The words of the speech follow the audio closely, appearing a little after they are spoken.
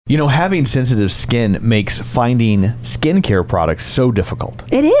You know, having sensitive skin makes finding skincare products so difficult.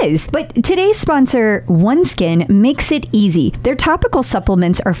 It is, but today's sponsor, OneSkin, makes it easy. Their topical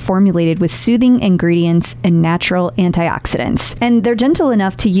supplements are formulated with soothing ingredients and natural antioxidants, and they're gentle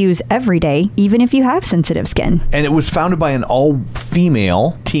enough to use every day, even if you have sensitive skin. And it was founded by an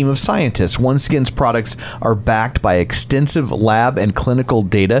all-female team of scientists. OneSkin's products are backed by extensive lab and clinical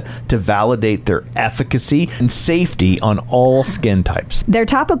data to validate their efficacy and safety on all skin types. Their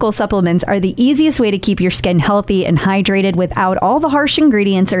topical supplements are the easiest way to keep your skin healthy and hydrated without all the harsh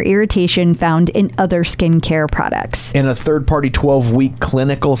ingredients or irritation found in other skincare products. In a third-party 12-week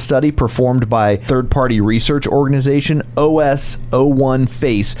clinical study performed by third-party research organization OS01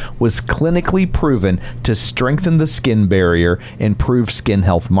 Face was clinically proven to strengthen the skin barrier, improve skin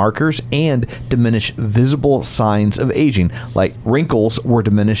health markers, and diminish visible signs of aging, like wrinkles were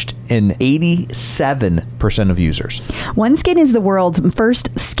diminished in 87% of users. OneSkin is the world's first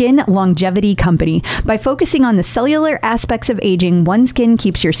skin longevity company. By focusing on the cellular aspects of aging, OneSkin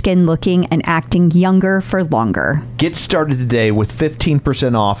keeps your skin looking and acting younger for longer. Get started today with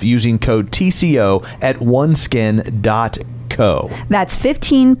 15% off using code TCO at oneskin.co. That's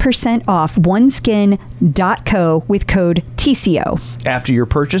 15% off oneskin.co with code TCO. After your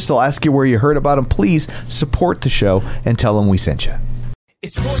purchase, they'll ask you where you heard about them. Please support the show and tell them we sent you.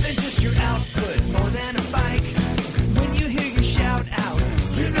 It's more than just your output, more than a bike. When you hear your shout out,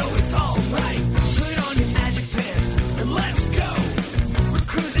 you know it's all right. Put on your magic pants and let's go. We're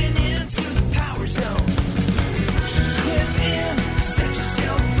cruising into the power zone. Clip in, set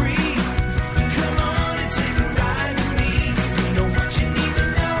yourself free. Come on and take a ride with me. Know what you need to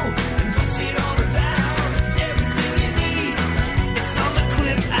know and what's it all about. Everything you need, it's on the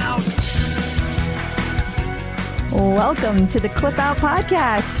Clip Out. Welcome to the Clip Out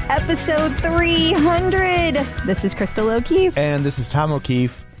Podcast, episode 300. This is Crystal O'Keefe. And this is Tom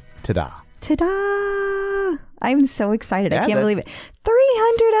O'Keefe. Ta-da. Ta-da! I'm so excited. I can't believe it.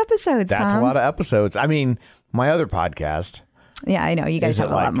 300 episodes, That's Tom. a lot of episodes. I mean, my other podcast Yeah, I know. You guys is have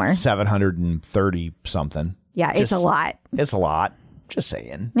at a lot like more. 730 something. Yeah, it's a lot. It's a lot. Just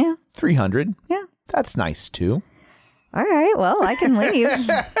saying. Yeah. 300. Yeah. That's nice too. All right. Well, I can leave.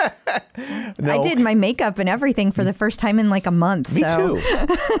 No. I did my makeup and everything for the first time in like a month. Me so.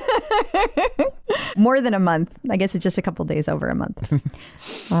 too. More than a month. I guess it's just a couple days over a month.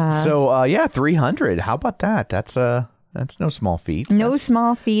 So, 300. How about that? That's no small feat. No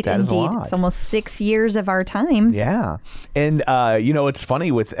small feat that is a indeed. lot. It's almost 6 years of our time. Yeah. And, it's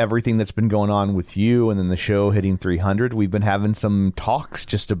funny with everything that's been going on with you and then the show hitting 300, we've been having some talks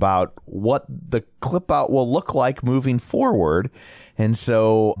just about what the Clip Out will look like moving forward. And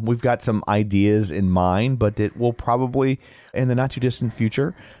so we've got some ideas in mind, but it will probably, in the not too distant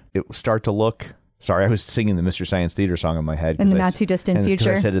future, it will start to look... Sorry, I was singing the Mr. Science Theater song in my head. In the not too distant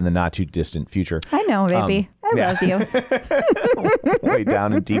future. I said in the not too distant future. I know, baby. I love you. Way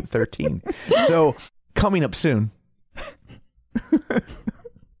down in deep 13. So, coming up soon,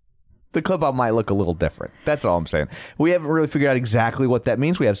 the Clip Out might look a little different. That's all I'm saying. We haven't really figured out exactly what that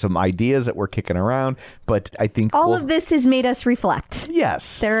means. We have some ideas that we're kicking around, but I think all of this has made us reflect.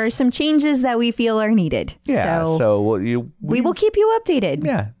 Yes. There are some changes that we feel are needed. Yeah. So we will keep you updated.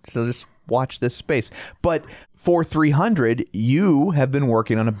 Yeah. So just watch this space. But for 300, you have been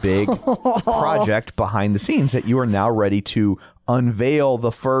working on a big project behind the scenes that you are now ready to unveil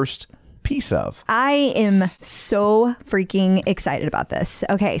the first piece of. I am so freaking excited about this.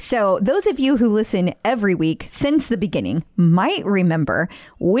 Okay, so those of you who listen every week since the beginning might remember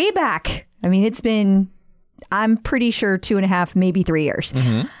way back. I mean, it's been, I'm pretty sure 2.5, maybe 3 years.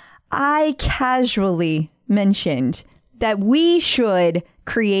 Mm-hmm. I casually mentioned that we should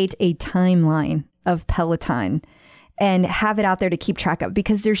create a timeline of Peloton and have it out there to keep track of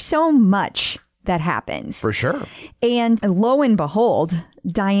because there's so much that happens. For sure. And lo and behold,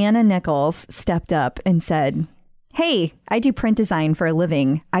 Diana Nichols stepped up and said, hey, I do print design for a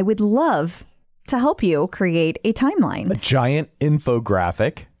living. I would love to help you create a timeline. A giant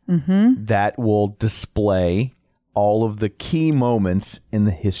infographic that will display all of the key moments in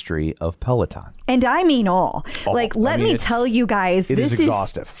the history of Peloton. And I mean all. Let me tell you guys, this is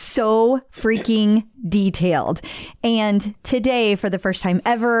exhaustive. So freaking detailed. And today, for the first time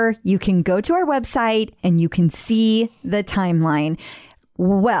ever, you can go to our website and you can see the timeline.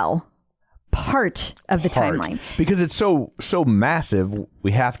 Well, part of the timeline. Because it's so massive,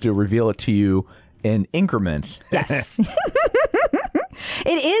 we have to reveal it to you in increments. Yes.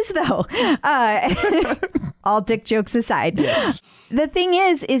 It is, though. All dick jokes aside. Yes. The thing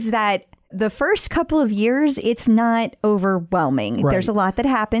is that the first couple of years, it's not overwhelming. Right. There's a lot that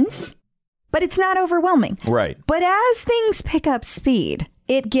happens, but it's not overwhelming. Right. But as things pick up speed,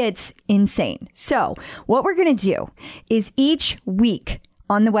 it gets insane. So what we're going to do is each week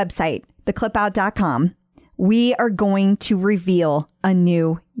on the website, theclipout.com, we are going to reveal a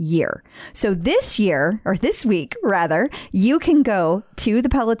new year. So this week, you can go to the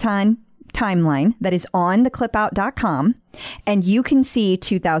Peloton timeline that is on theclipout.com and you can see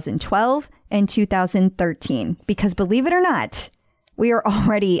 2012 and 2013, because believe it or not, we are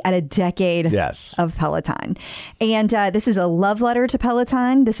already at a decade of Peloton. And this is a love letter to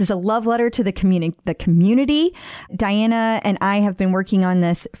Peloton. This is a love letter to the community. Diana and I have been working on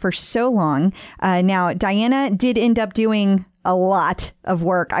this for so long. Now, Diana did end up doing a lot of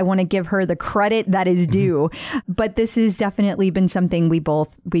work. I want to give her the credit that is due. But this has definitely been something we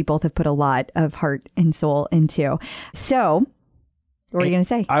both have put a lot of heart and soul into. So what are you going to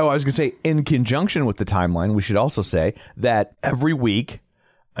say? I was going to say, in conjunction with the timeline, we should also say that every week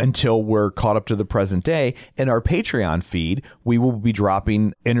until we're caught up to the present day, in our Patreon feed, we will be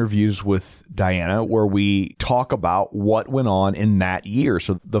dropping interviews with Diana where we talk about what went on in that year.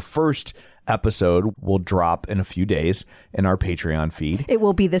 So the first episode will drop in a few days in our Patreon feed. It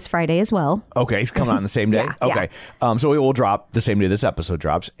will be this Friday as well. Okay, it's coming on the same day? Yeah, okay. Yeah. So it will drop the same day this episode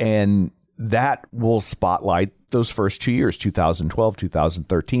drops, and that will spotlight those first 2 years, 2012,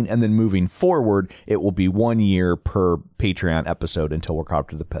 2013, and then moving forward, it will be 1 year per Patreon episode until we're caught up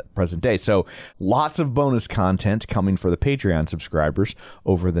to the present day. So lots of bonus content coming for the Patreon subscribers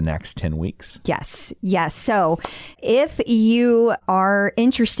over the next 10 weeks. Yes. So if you are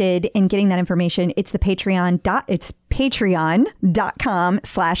interested in getting that information, it's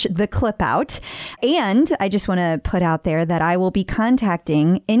patreon.com/theclipout. And I just want to put out there that I will be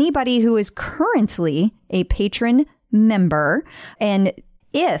contacting anybody who is currently a patron member. And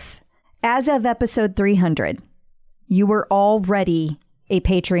if, as of episode 300, you were already a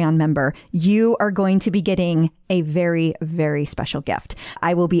Patreon member, you are going to be getting a very, very special gift.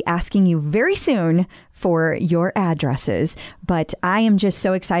 I will be asking you very soon for your addresses, but I am just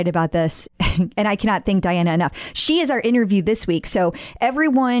so excited about this. And I cannot thank Diana enough. She is our interview this week. So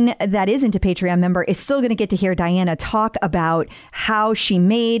everyone that isn't a Patreon member is still going to get to hear Diana talk about how she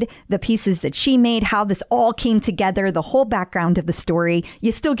made the pieces that she made, how this all came together, the whole background of the story.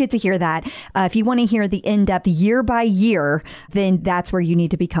 You still get to hear that. If you want to hear the in-depth year by year, then that's where you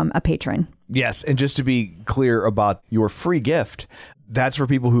need to become a patron. Yes. And just to be clear about your free gift, that's for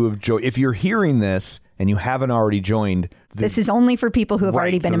people who have joined. If you're hearing this and you haven't already joined, this is only for people who have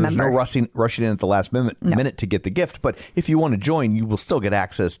already been a member. There's no rushing in at the last minute to get the gift. But if you want to join, you will still get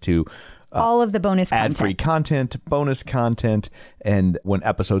access to all of the bonus content. Ad-free content, bonus content. And when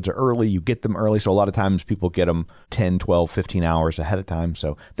episodes are early, you get them early. So a lot of times people get them 10, 12, 15 hours ahead of time.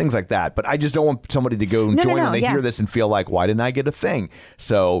 So things like that. But I just don't want somebody to go and join when they hear this and feel like, why didn't I get a thing?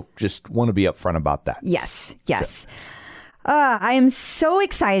 So just want to be upfront about that. Yes. So. I am so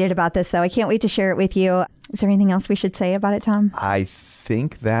excited about this, though. I can't wait to share it with you. Is there anything else we should say about it, Tom? I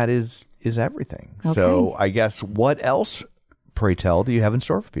think that is everything. Okay. So I guess what else, pray tell, do you have in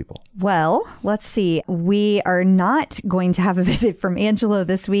store for people? Well, let's see. We are not going to have a visit from Angelo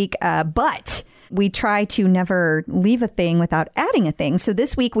this week, but we try to never leave a thing without adding a thing. So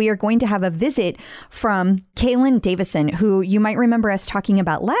this week we are going to have a visit from Kaylin Davison, who you might remember us talking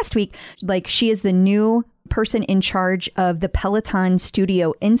about last week. Like, she is the new person in charge of the Peloton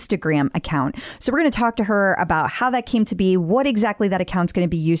Studio Instagram account. So we're going to talk to her about how that came to be, what exactly that account's going to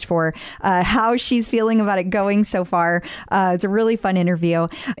be used for, how she's feeling about it going so far. It's a really fun interview.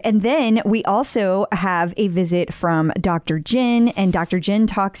 And then we also have a visit from Dr. Jen, and Dr. Jen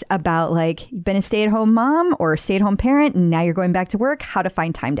talks about, like, you've been a stay-at-home mom or stay-at-home parent, and now you're going back to work, how to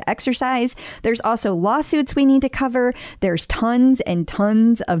find time to exercise. There's also lawsuits we need to cover. There's tons and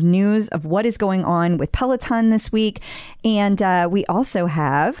tons of news of what is going on with Peloton this week. And we also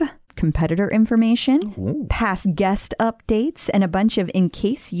have competitor information, past guest updates, and a bunch of in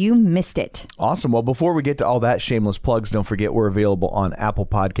case you missed it. Awesome. Well, before we get to all that, shameless plugs, don't forget we're available on Apple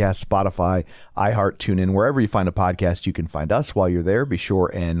Podcasts, Spotify, iHeart, TuneIn, wherever you find a podcast, you can find us. While you're there, be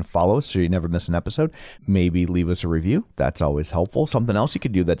sure and follow us so you never miss an episode. Maybe leave us a review. That's always helpful. Something else you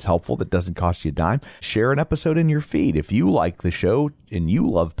could do that's helpful that doesn't cost you a dime. Share an episode in your feed. If you like the show and you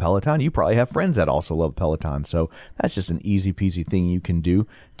love Peloton, you probably have friends that also love Peloton. So that's just an easy peasy thing you can do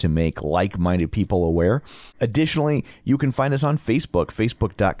to make like-minded people aware. Additionally, you can find us on Facebook,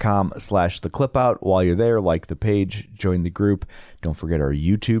 facebook.com/theclipout. While you're there, like the page, join the group. Don't forget our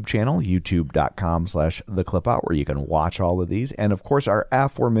YouTube channel, youtube.com/theclipout, where you can watch all of these. And of course, our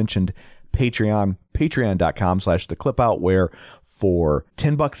aforementioned Patreon, patreon.com/theclipout, where for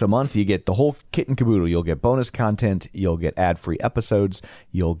 $10 a month, you get the whole kit and caboodle. You'll get bonus content, you'll get ad-free episodes,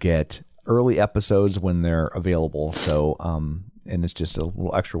 you'll get early episodes when they're available. So, and it's just a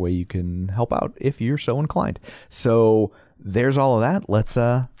little extra way you can help out if you're so inclined. So there's all of that.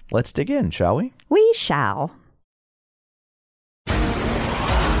 Let's dig in, shall we? We shall.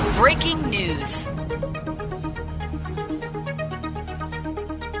 Breaking news.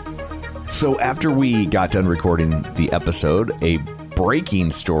 So after we got done recording the episode, a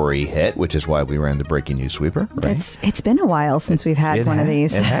breaking story hit, which is why we ran the breaking news sweeper. Right? It's been a while since we've had one of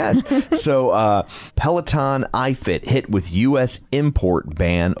these. It has. So Peloton iFit hit with U.S. import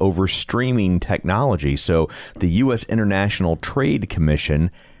ban over streaming technology. So the U.S. International Trade Commission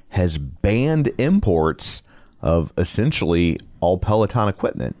has banned imports of essentially all Peloton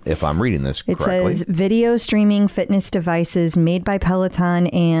equipment, if I'm reading this correctly. It says video streaming fitness devices made by Peloton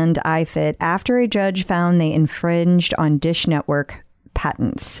and iFit after a judge found they infringed on Dish Network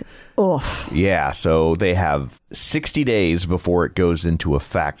patents. Oof. Yeah, so they have 60 days before it goes into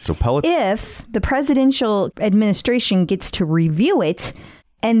effect. So Peloton... If the presidential administration gets to review it,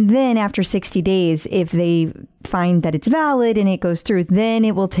 and then after 60 days, if they find that it's valid and it goes through, then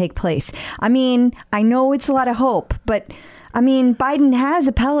it will take place. I mean, I know it's a lot of hope, but I mean, Biden has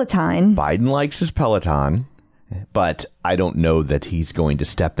a Peloton. Biden likes his Peloton, but I don't know that he's going to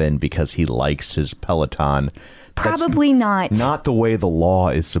step in because he likes his Peloton. Probably not. Not the way the law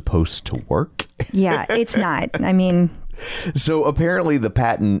is supposed to work. Yeah, it's not. I mean... So apparently the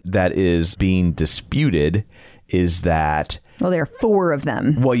patent that is being disputed is that... Well, there are 4 of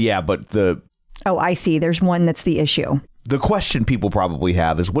them. Well, yeah, but the... Oh, I see. There's one that's the issue. The question people probably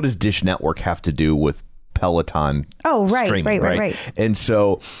have is, what does Dish Network have to do with Peloton streaming? Right. And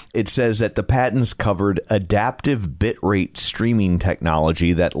so it says that the patents covered adaptive bitrate streaming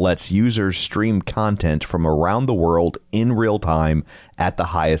technology that lets users stream content from around the world in real time at the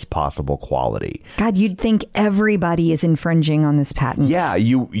highest possible quality. God, you'd think everybody is infringing on this patent. Yeah,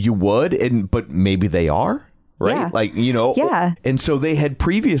 you would, but maybe they are. Right? Yeah. Like, you know. Yeah. And so they had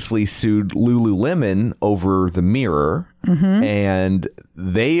previously sued Lululemon over the mirror, and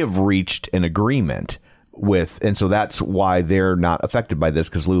they have reached an agreement with, and so that's why they're not affected by this,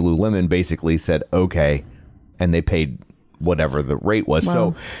 because Lululemon basically said, okay, and they paid whatever the rate was. Wow.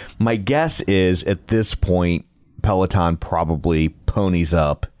 So my guess is at this point, Peloton probably ponies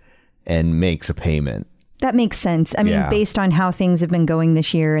up and makes a payment. That makes sense. I mean, based on how things have been going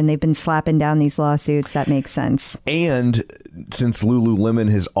this year and they've been slapping down these lawsuits, that makes sense. And since Lululemon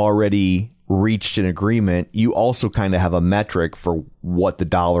has already reached an agreement, you also kind of have a metric for what the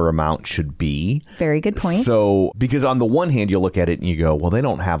dollar amount should be. Very good point. So, because on the one hand, you look at it and you go, well, they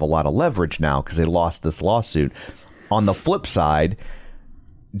don't have a lot of leverage now because they lost this lawsuit. On the flip side,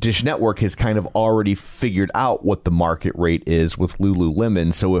 Dish Network has kind of already figured out what the market rate is with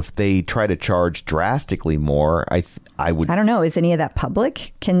Lululemon. So if they try to charge drastically more, I would... I don't know. Is any of that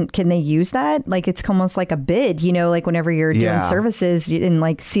public? Can they use that? Like, it's almost like a bid, you know, like whenever you're doing services in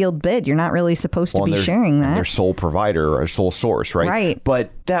like sealed bid, you're not really supposed to be sharing that. Their sole provider or sole source, right? Right.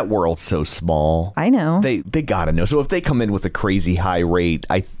 But that world's so small. I know. They got to know. So if they come in with a crazy high rate,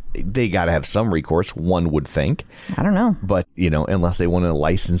 they got to have some recourse, one would think. I don't know. But, you know, unless they want to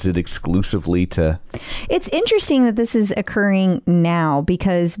license it exclusively to... It's interesting that this is occurring now,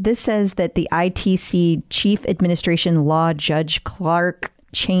 because this says that the ITC Chief Administration Law Judge Clark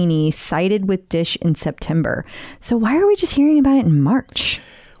Cheney sided with Dish in September. So why are we just hearing about it in March?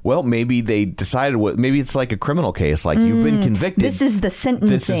 Well, maybe they decided maybe it's like a criminal case. Like, you've been convicted. This is the sentencing.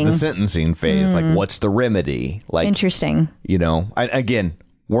 This is the sentencing phase. Like, what's the remedy? Like, interesting. You know, again...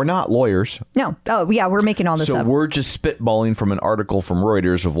 We're not lawyers. No. Oh, yeah, we're making all this up. So we're just spitballing from an article from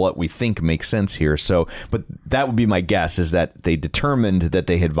Reuters of what we think makes sense here. So, but that would be my guess, is that they determined that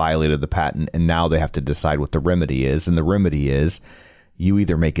they had violated the patent, and now they have to decide what the remedy is. And the remedy is you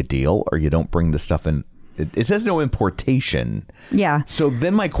either make a deal or you don't bring the stuff in. It says no importation. Yeah. So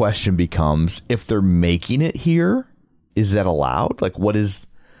then my question becomes, if they're making it here, is that allowed? Like, what is...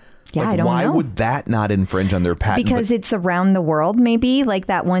 Yeah, like, I don't know. Why would that not infringe on their patent? Because it's around the world, maybe. Like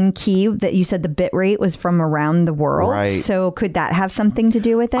that one key that you said the bit rate was from around the world. Right. So could that have something to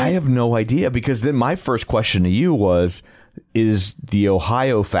do with it? I have no idea, because then my first question to you was, is the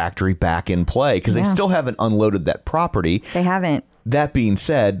Ohio factory back in play? Because they still haven't unloaded that property. They haven't. That being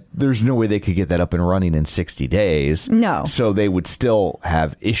said, there's no way they could get that up and running in 60 days. No. So they would still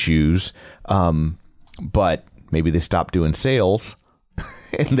have issues. But maybe they stopped doing sales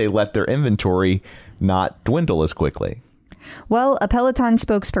and they let their inventory not dwindle as quickly. Well, a Peloton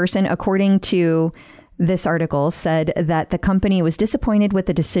spokesperson, according to this article, said that the company was disappointed with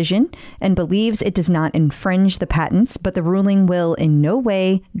the decision and believes it does not infringe the patents, but the ruling will in no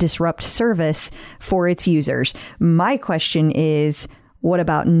way disrupt service for its users. My question is, what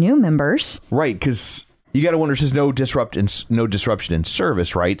about new members? Right, because You got to wonder, it says no disruption in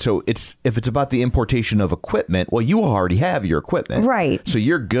service, right? So if it's about the importation of equipment, well, you already have your equipment. Right. So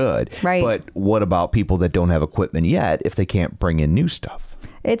you're good. Right. But what about people that don't have equipment yet if they can't bring in new stuff?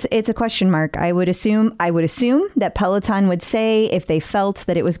 It's a question mark. I would assume that Peloton would say if they felt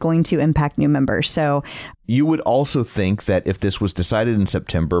that it was going to impact new members. So you would also think that if this was decided in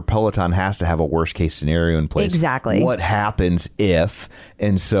September, Peloton has to have a worst case scenario in place. Exactly. What happens if?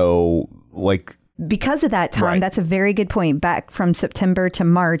 And so because of that, Tom, Right. That's a very good point. Back from September to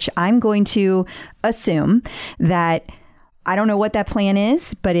March, I'm going to assume that I don't know what that plan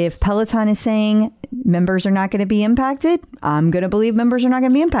is, but if Peloton is saying members are not going to be impacted, I'm going to believe members are not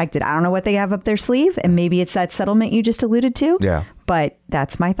going to be impacted. I don't know what they have up their sleeve, and maybe it's that settlement you just alluded to. Yeah. But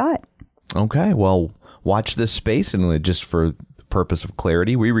that's my thought. Okay, well, watch this space. And just for the purpose of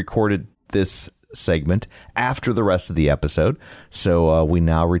clarity, we recorded this segment after the rest of the episode. So we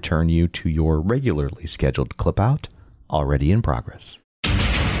now return you to your regularly scheduled clip out, already in progress.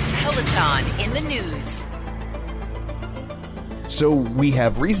 Peloton in the news. So we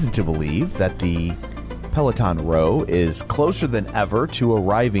have reason to believe that the Peloton Row is closer than ever to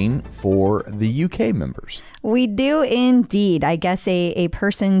arriving for the UK members. We do indeed. I guess a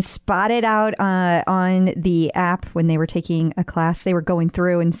person spotted out on the app when they were taking a class. They were going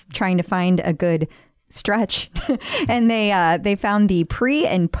through and trying to find a good stretch, and they found the pre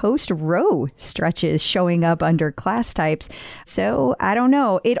and post row stretches showing up under class types. So I don't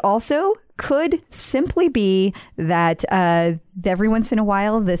know. It also could simply be that every once in a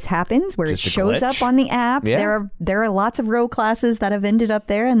while this happens where Just it a shows glitch? up on the app. Yeah. There are lots of row classes that have ended up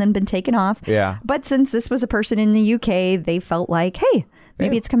there and then been taken off. Yeah. But since this was a person in the UK, they felt like, hey,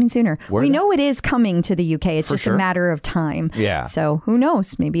 maybe Yeah. it's coming sooner. Word We it. know it is coming to the UK. It's For just sure. a matter of time. Yeah. So who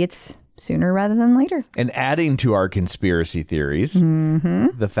knows? Maybe it's sooner rather than later. And adding to our conspiracy theories,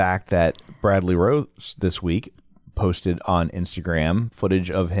 the fact that Bradley Rose this week posted on Instagram footage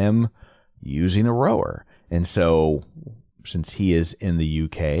of him using a rower. And so since he is in the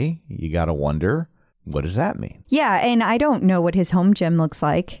UK, you got to wonder, what does that mean? Yeah, and I don't know what his home gym looks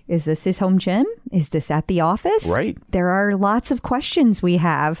like. Is this his home gym? Is this at the office? Right. There are lots of questions we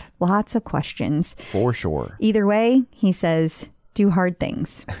have. Lots of questions. For sure. Either way, he says, do hard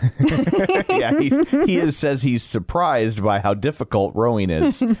things. Yeah, says he's surprised by how difficult rowing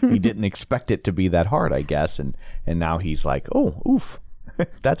is. He didn't expect it to be that hard, I guess. And now he's like, oh, oof,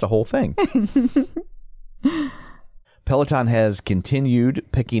 that's a whole thing. Peloton has continued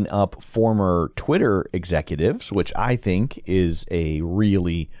picking up former Twitter executives, which I think is a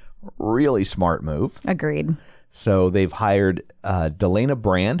really, really smart move. Agreed. So they've hired Delana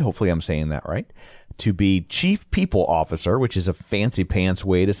Brand, hopefully I'm saying that right, to be Chief People Officer, which is a fancy pants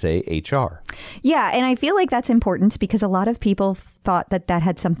way to say HR. Yeah, and I feel like that's important because a lot of people thought that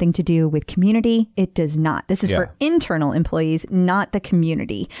had something to do with community. It does not. This is for internal employees, not the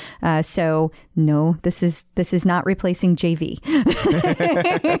community. So no, this is not replacing JV.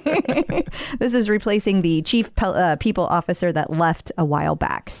 This is replacing the Chief People Officer that left a while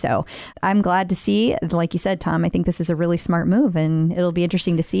back. So I'm glad to see, like you said, Tom, I think this is a really smart move, and it'll be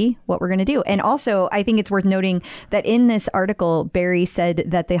interesting to see what we're going to do. And also, I think it's worth noting that in this article, Barry said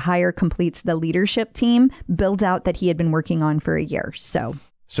that the hire completes the leadership team builds out that he had been working on for a year.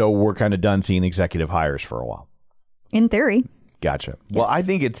 So we're kind of done seeing executive hires for a while. In theory. Gotcha. Well, I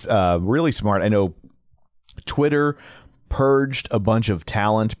think it's really smart. I know Twitter purged a bunch of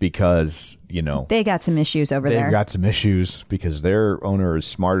talent because, they got some issues over there. They've got some issues because their owner is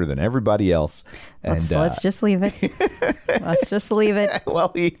smarter than everybody else. Let's just leave it. Let's just leave it.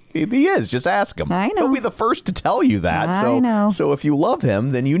 Well, he is. Just ask him. I know. He'll be the first to tell you that. I know. So if you love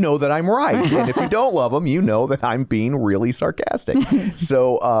him, then you know that I'm right. And if you don't love him, you know that I'm being really sarcastic.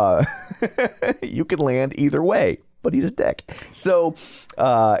 So you can land either way, but he's a dick. So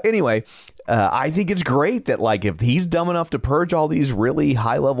anyway, I think it's great that if he's dumb enough to purge all these really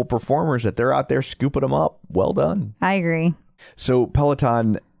high level performers, that they're out there scooping them up. Well done. I agree. So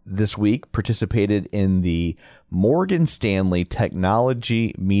Peloton this week participated in the Morgan Stanley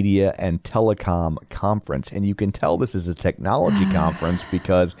Technology, Media, and Telecom Conference. And you can tell this is a technology conference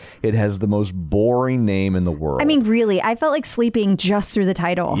because it has the most boring name in the world. I mean, really, I felt like sleeping just through the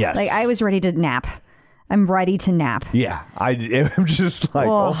title. Yes. I was ready to nap. I'm ready to nap. Yeah, I'm just like,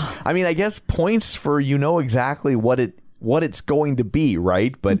 I mean, I guess points for exactly what it's going to be,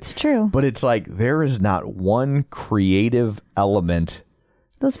 right? But it's true. But it's like there is not one creative element.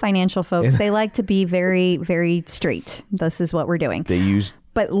 Those financial folks, they like to be very, very straight. This is what we're doing. They use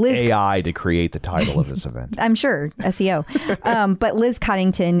Liz AI to create the title of this event. I'm sure, SEO. But Liz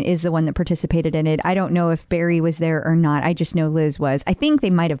Coddington is the one that participated in it. I don't know if Barry was there or not. I just know Liz was. I think they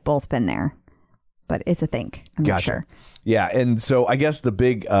might have both been there. but it's a think. I'm not sure. Yeah, and so I guess the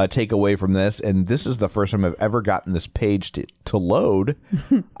big takeaway from this, and this is the first time I've ever gotten this page to load,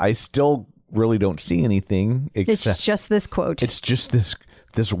 I still really don't see anything. It's just this quote. It's just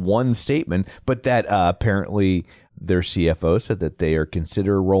this one statement, but that apparently their CFO said that they are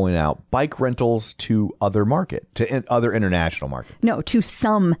consider rolling out bike rentals to other other international markets. No, to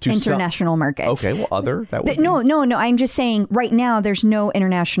some international markets. Okay, well, other that would no. I'm just saying right now there's no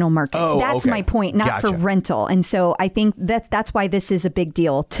international markets. Oh, that's okay. my point, not for rental. And so I think that's why this is a big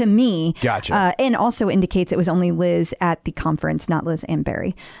deal to me. Gotcha. And also indicates it was only Liz at the conference, not Liz and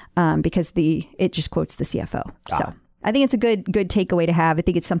Barry, because it just quotes the CFO. So. I think it's a good takeaway to have. I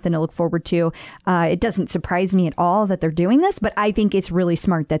think it's something to look forward to. It doesn't surprise me at all that they're doing this, but I think it's really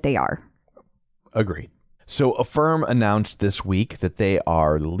smart that they are. Agreed. So Affirm announced this week that they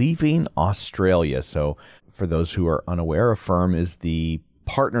are leaving Australia. So for those who are unaware, Affirm is the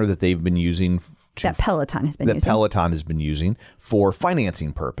partner that they've been using. That Peloton has been using for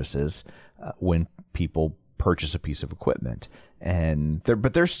financing purposes when people purchase a piece of equipment.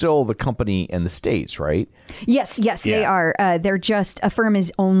 But they're still the company in the States, right? Yes, they are. They're just, Affirm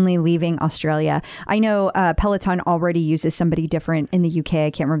is only leaving Australia. I know Peloton already uses somebody different in the UK. I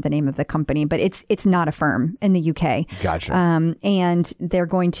can't remember the name of the company, but it's not Affirm in the UK. Gotcha. And they're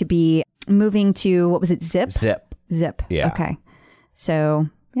going to be moving to, what was it, Zip? Zip. Yeah. Okay. So,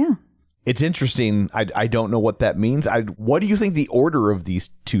 yeah. It's interesting. I don't know what that means. What do you think the order of these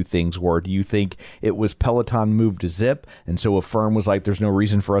two things were? Do you think it was Peloton moved to Zip, and so Affirm was like, there's no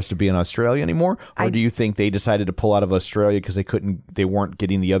reason for us to be in Australia anymore? Or do you think they decided to pull out of Australia because they weren't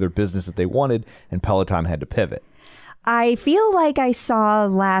getting the other business that they wanted, and Peloton had to pivot? I feel like I saw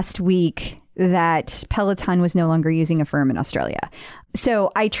last week that Peloton was no longer using Affirm in Australia.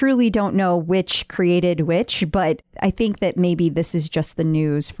 So I truly don't know which created which, but I think that maybe this is just the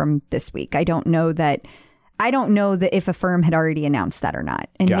news from this week. I don't know that if Affirm had already announced that or not.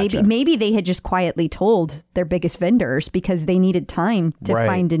 And Gotcha. maybe they had just quietly told their biggest vendors because they needed time to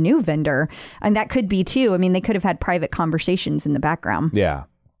find a new vendor. And that could be too. I mean, they could have had private conversations in the background. Yeah.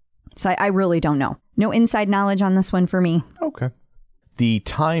 So I really don't know. No inside knowledge on this one for me. Okay. The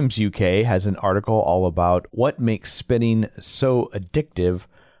Times UK has an article all about what makes spinning so addictive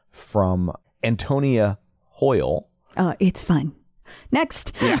from Antonia Hoyle. It's fun.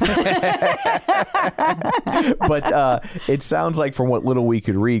 Next. But it sounds like from what little we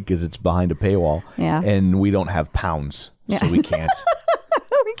could read, because it's behind a paywall, and we don't have pounds, so we can't.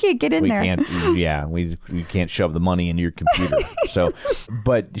 We can't get in there. We can't shove the money into your computer. So,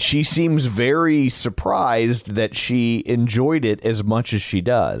 but she seems very surprised that she enjoyed it as much as she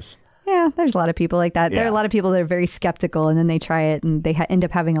does. Yeah, there's a lot of people like that. Yeah. There are a lot of people that are very skeptical and then they try it and they end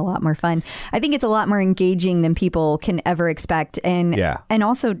up having a lot more fun. I think it's a lot more engaging than people can ever expect. And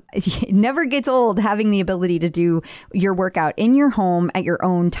also, it never gets old having the ability to do your workout in your home at your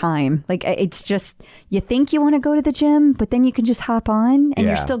own time. Like, it's just, you think you want to go to the gym, but then you can just hop on and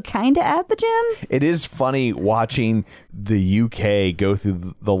you're still kind of at the gym. It is funny watching the UK go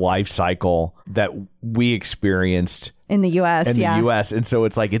through the life cycle that we experienced in the U.S. In the U.S. And so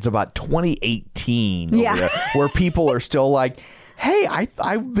it's like, it's about 2018 over there, where people are still like, hey,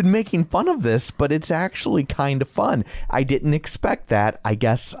 I've been making fun of this, but it's actually kind of fun. I didn't expect that. I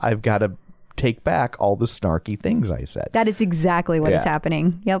guess I've got to take back all the snarky things I said. That is exactly what is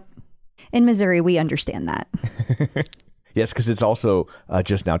happening. Yep. In Missouri, we understand that. Yes, because it's also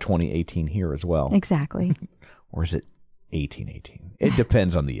just now 2018 here as well. Exactly. Or is it 1818? It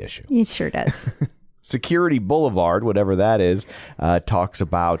depends on the issue. It sure does. Security Boulevard, whatever that is, talks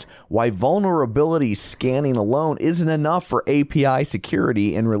about why vulnerability scanning alone isn't enough for API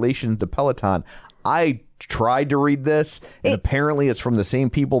security in relation to Peloton. I tried to read this, and apparently it's from the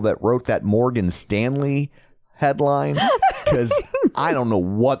same people that wrote that Morgan Stanley headline, because I don't know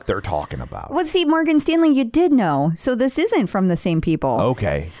what they're talking about. Well, see, Morgan Stanley, you did know. So this isn't from the same people.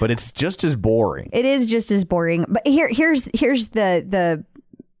 Okay, but it's just as boring. It is just as boring. But here's the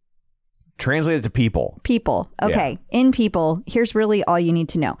translate it to people. Okay. Yeah. In people, here's really all you need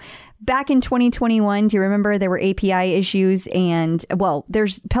to know. Back in 2021, do you remember there were API issues? And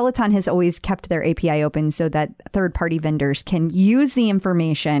Peloton has always kept their API open so that third-party vendors can use the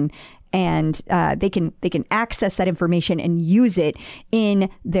information and they can access that information and use it in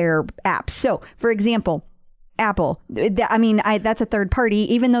their apps. So, for example, Apple, that's a third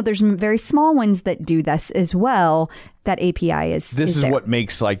party, even though there's very small ones that do this as well. that API is. This is there. what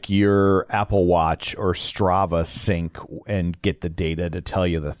makes like your Apple Watch or Strava sync and get the data to tell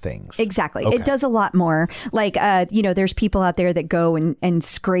you the things. Exactly. Okay. It does a lot more. Like, there's people out there that go and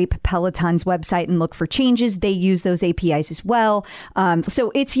scrape Peloton's website and look for changes. They use those APIs as well.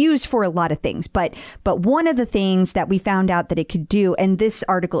 So it's used for a lot of things. But one of the things that we found out that it could do, and this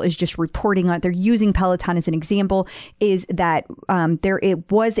article is just reporting on it, they're using Peloton as an example, is that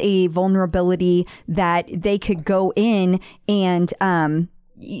it was a vulnerability that they could go in and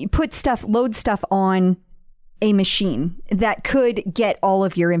load stuff on a machine that could get all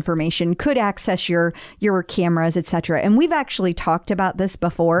of your information, could access your cameras, etc. And we've actually talked about this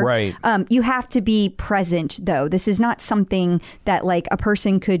before. Right. You have to be present, though. This is not something that like a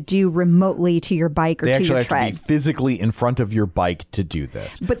person could do remotely to your bike or They to actually your have tread. to be physically in front of your bike to do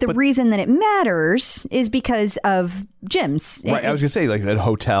this. But the reason that it matters is because of gyms. Right, I was gonna say like at a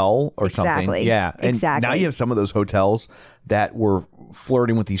hotel or Exactly. something. Yeah, and Exactly. now you have some of those hotels that were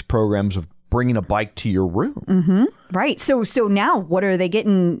flirting with these programs of bringing a bike to your room. Mm-hmm. Right. So now what are they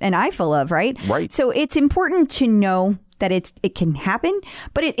getting an eyeful of, right? Right. So it's important to know that it can happen,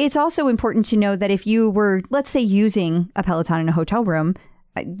 but it's also important to know that if you were, let's say, using a Peloton in a hotel room,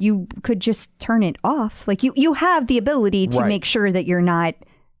 you could just turn it off. Like you have the ability to Right. make sure that you're not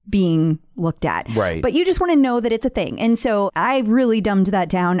being looked at. Right. But you just want to know that it's a thing. And so I really dumbed that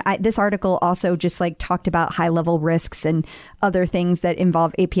down. This article also just like talked about high level risks and other things that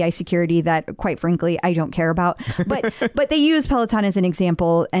involve API security that quite frankly, I don't care about. But they use Peloton as an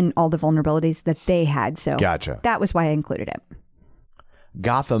example and all the vulnerabilities that they had. So Gotcha. that was why I included it.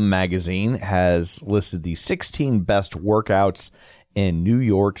 Gotham Magazine has listed the 16 best workouts in New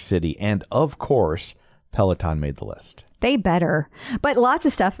York City. And of course, Peloton made the list. They better. But lots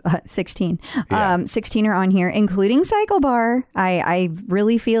of stuff. 16. Yeah. 16 are on here, including Cycle Bar. I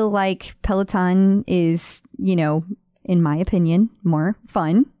really feel like Peloton is, in my opinion, more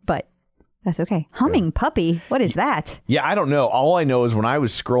fun, but that's okay. Humming Puppy. What is that? Yeah, I don't know. All I know is when I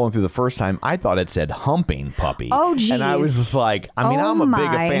was scrolling through the first time, I thought it said Humping Puppy. Oh, geez. And I was just like, I'm a big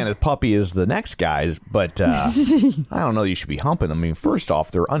my. fan of Puppy as the next guys, but I don't know you should be humping them. I mean, first off,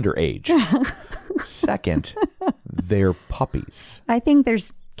 they're underage. Second, they're puppies. I think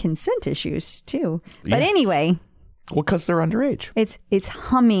there's consent issues too. But Yes. anyway, Well, because they're underage. it's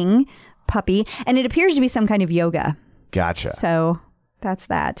Humming Puppy, and it appears to be some kind of yoga. Gotcha. So that's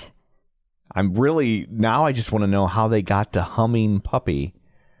that. Now I just want to know how they got to Humming Puppy.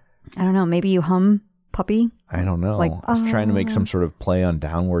 I don't know. Maybe you hum puppy? I don't know. Like, I was trying to make some sort of play on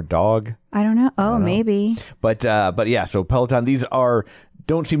Downward Dog. I don't know. Oh, maybe. But yeah, so Peloton, these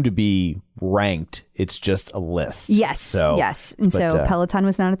don't seem to be ranked. It's just a list. Yes. Yes. And so Peloton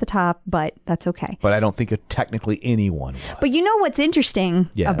was not at the top, but that's okay. But I don't think technically anyone was. But you know what's interesting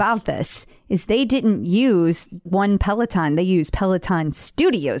Yes. about this is they didn't use one Peloton. They used Peloton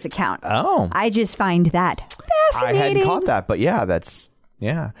Studios account. Oh. I just find that I fascinating. hadn't caught that, but yeah, that's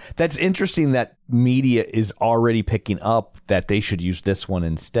interesting that media is already picking up that they should use this one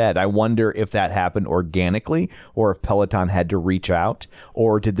instead. I wonder if that happened organically or if Peloton had to reach out,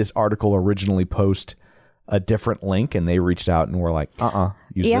 or did this article originally post a different link and they reached out and were like,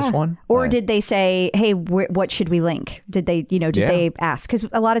 use this one? Or did they say, hey, what should we link? Did they, they ask? Because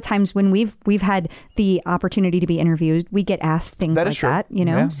a lot of times when we've had the opportunity to be interviewed, we get asked things That like is true. that,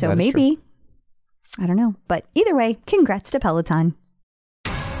 Yeah, so that is maybe, I don't know. But either way, congrats to Peloton.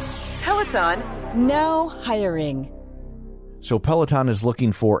 Peloton now hiring. So Peloton is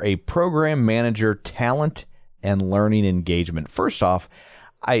looking for a program manager, talent, and learning engagement. First off,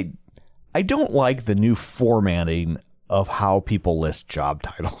 I don't like the new formatting of how people list job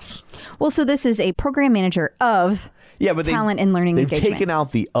titles. Well, so this is a program manager of talent and learning engagement. They've taken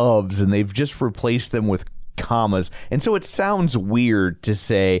out the ofs and they've just replaced them with commas. And so it sounds weird to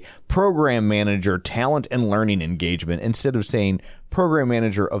say program manager, talent and learning engagement instead of saying program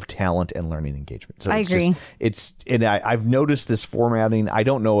manager of talent and learning engagement. So I agree. I've noticed this formatting. I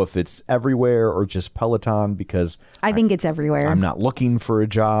don't know if it's everywhere or just Peloton because I think it's everywhere. I'm not looking for a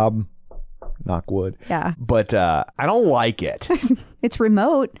job. Knock wood. Yeah. But I don't like it. It's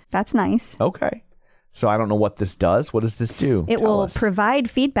remote. That's nice. Okay. So I don't know what this does. What does this do? It Tell will us. provide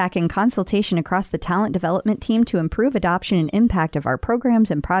feedback and consultation across the talent development team to improve adoption and impact of our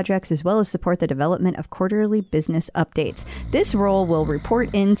programs and projects, as well as support the development of quarterly business updates. This role will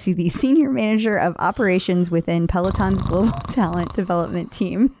report into the senior manager of operations within Peloton's global talent development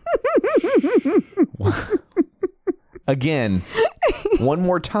team. Again, one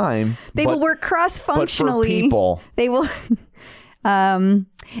more time. They will work cross-functionally. But for people. They will...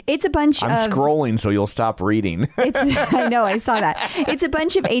 It's a bunch I'm of... scrolling, so you'll stop reading. I know, I saw that. It's a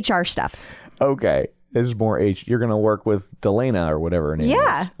bunch of HR stuff. Okay. is more H. You're going to work with Delana or whatever her name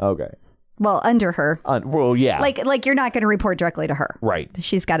Yeah. is. Okay. Well, under her. Well, yeah. Like you're not going to report directly to her. Right.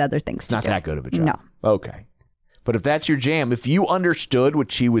 She's got other things to Not do. that good of a job. No. Okay. But if that's your jam, if you understood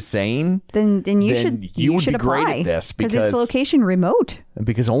what she was saying, Then you then should you would should be great apply at this because it's location remote.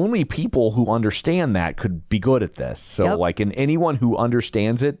 because only people who understand that could be good at this. So Yep. like, and anyone who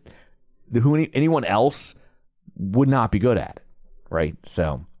understands it, anyone else would not be good at it. Right.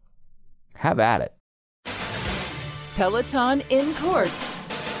 So have at it. Peloton in court.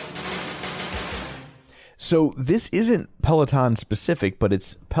 So this isn't Peloton specific, but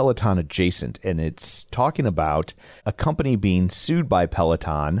it's Peloton adjacent, and it's talking about a company being sued by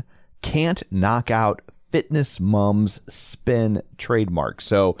Peloton can't knock out Fitness Mom's spin trademark.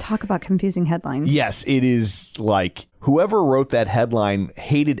 So Talk about confusing headlines. yes, it is like whoever wrote that headline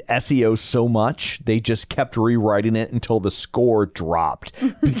hated SEO so much, they just kept rewriting it until the score dropped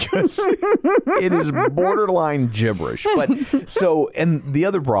because it is borderline gibberish. But so, and the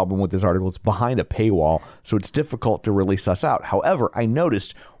other problem with this article, it's behind a paywall, so it's difficult to really suss out. However, I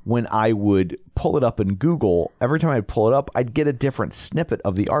noticed when I would pull it up in Google, every time I'd pull it up, I'd get a different snippet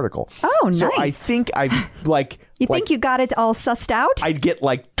of the article. Oh, nice. So I think I've think you got it all sussed out? I'd get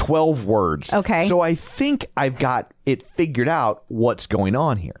like 12 words. Okay. So I think I've got it figured out what's going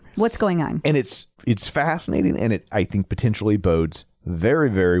on here. What's going on? And it's fascinating, and it, I think, potentially bodes very,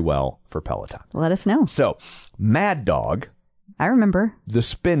 very well for Peloton. Let us know. So Mad Dog, I remember. the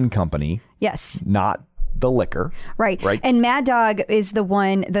spin company, Yes. not the liquor. Right. Right. And Mad Dog is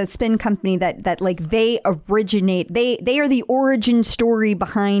the spin company that like they originate. They are the origin story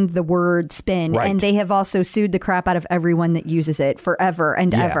behind the word spin. Right. And they have also sued the crap out of everyone that uses it forever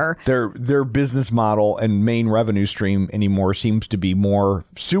and ever. Their business model and main revenue stream anymore seems to be more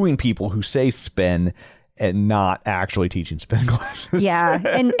suing people who say spin and not actually teaching spin classes. Yeah.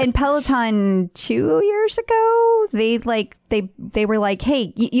 And Peloton 2 years ago, they were like,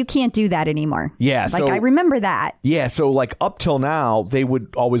 hey, you can't do that anymore. Yeah. Like, I remember that. Yeah, so like up till now, they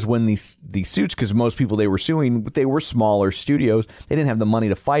would always win these suits because most people they were suing, they were smaller studios. They didn't have the money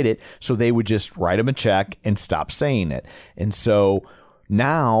to fight it, so they would just write them a check and stop saying it. And so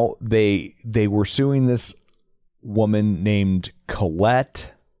now they were suing this woman named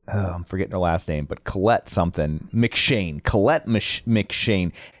Colette. I'm forgetting her last name, but Colette something McShane, Colette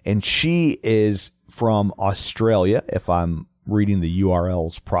McShane, and she is from Australia, if I'm reading the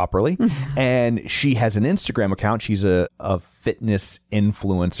URLs properly. And she has an Instagram account. She's a fitness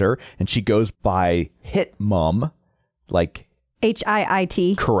influencer, and she goes by Hit Mom, like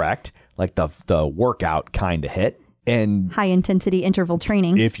HIIT, correct, like the workout kind of hit. And high intensity interval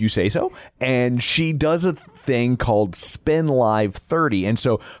training. if you say so. And she does a thing called Spin Live 30. And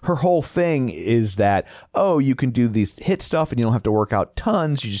so her whole thing is that, oh, you can do these hit stuff and you don't have to work out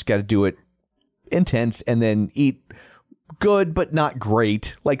tons. You just got to do it intense and then eat good, but not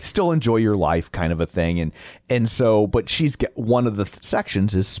great. Like still enjoy your life kind of a thing. And so, but she's got one of the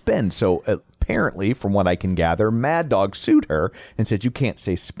sections is spin. So apparently, from what I can gather, Mad Dog sued her and said, you can't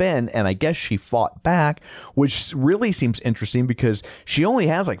say spin. And I guess she fought back, which really seems interesting because she only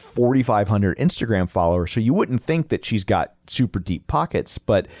has like 4,500 Instagram followers. So you wouldn't think that she's got super deep pockets,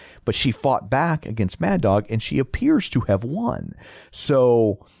 but she fought back against Mad Dog and she appears to have won.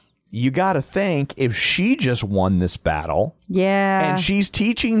 So you got to think if she just won this battle. Yeah. And she's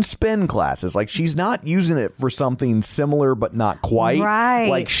teaching spin classes. Like she's not using it for something similar, but not quite. Right.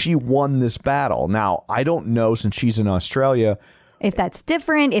 Like she won this battle. Now, I don't know, since she's in Australia, if that's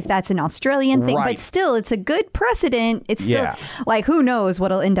different, if that's an Australian thing, Right. but still, it's a good precedent. It's still Yeah. like, who knows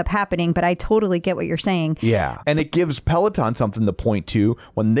what'll end up happening, but I totally get what you're saying. yeah. And it gives Peloton something to point to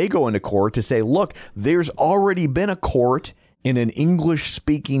when they go into court to say, look, there's already been a court in an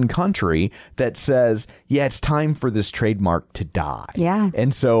English-speaking country that says, yeah, it's time for this trademark to die. Yeah.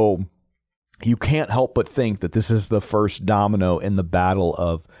 And so you can't help but think that this is the first domino in the battle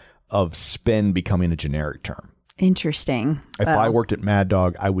of spin becoming a generic term. Interesting. If I worked at Mad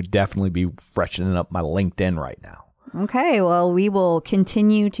Dog, I would definitely be freshening up my LinkedIn right now. Okay, well, we will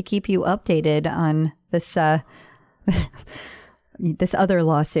continue to keep you updated on this this other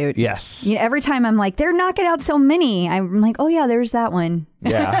lawsuit. Yes. You know, every time I'm like, they're knocking out so many, I'm like, oh yeah, there's that one.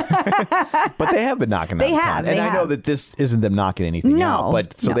 Yeah. But they have been knocking out They a have, ton. they And I know have. that this isn't them knocking anything No, out.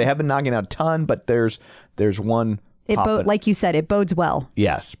 But so no. they have been knocking out a ton, but there's one popping. Like you said, it bodes well.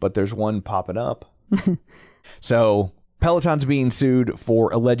 Yes, but there's one popping up. So Peloton's being sued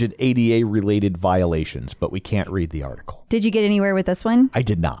for alleged ADA related violations, but we can't read the article. Did you get anywhere with this one? I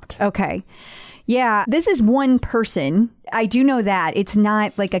did not. Okay. Yeah, this is one person. I do know that. It's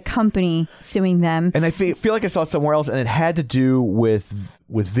not like a company suing them. And I feel like I saw somewhere else, and it had to do with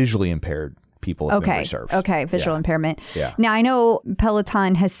visually impaired people with memory serves. Okay, visual Yeah. impairment. Yeah. Now, I know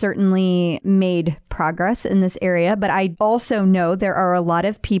Peloton has certainly made progress in this area, but I also know there are a lot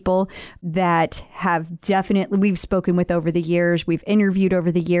of people that have definitely, we've spoken with over the years, we've interviewed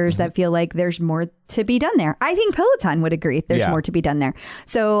over the years that feel like there's more to be done there. I think Peloton would agree there's more to be done there.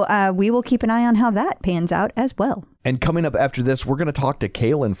 So we will keep an eye on how that pans out as well. And coming up after this, we're going to talk to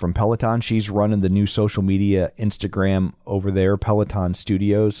Kaylin from Peloton. She's running the new social media Instagram over there, Peloton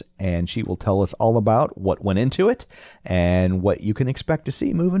Studios, and she will tell us all about what went into it and what you can expect to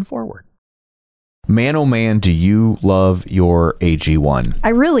see moving forward. Man, oh man, do you love your AG1? I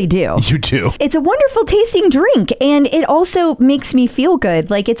really do. You do. It's a wonderful tasting drink, and it also makes me feel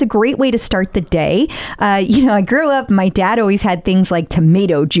good. Like, it's a great way to start the day. I grew up, my dad always had things like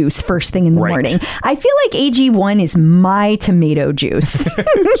tomato juice first thing in the morning. I feel like AG1 is my tomato juice.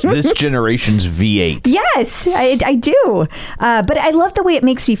 It's this generation's V8. Yes, I do. But I love the way it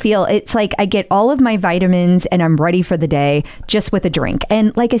makes me feel. It's like I get all of my vitamins and I'm ready for the day just with a drink.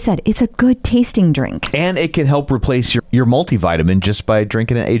 And like I said, it's a good tasting drink. And it can help replace your multivitamin just by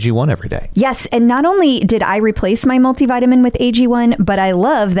drinking an AG1 every day. Yes, and not only did I replace my multivitamin with AG1, but I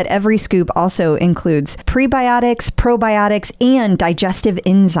love that every scoop also includes prebiotics, probiotics, and digestive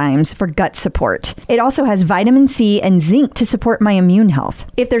enzymes for gut support. It also has vitamin C and zinc to support my immune health.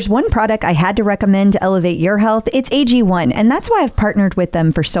 If there's one product I had to recommend to elevate your health, it's AG1, and that's why I've partnered with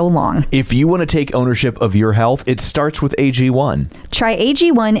them for so long. If you want to take ownership of your health, it starts with AG1. Try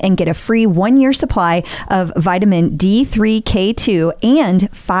AG1 and get a free 1-year supply of vitamin D3K2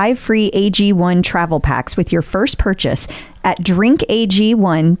 and 5 free AG1 travel packs with your first purchase at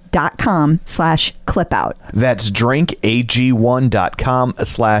drinkag1.com/clipout. That's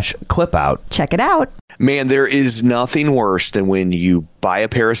drinkag1.com/clipout. Check it out. Man, there is nothing worse than when you buy a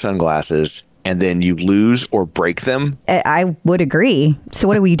pair of sunglasses and then you lose or break them. I would agree. So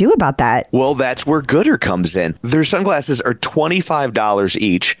what do we do about that? Well, that's where Gooder comes in. Their sunglasses are $25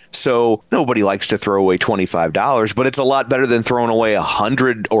 each, so nobody likes to throw away $25, but it's a lot better than throwing away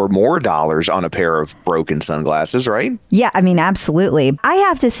 $100 or more on a pair of broken sunglasses, right? Yeah, I mean, absolutely. I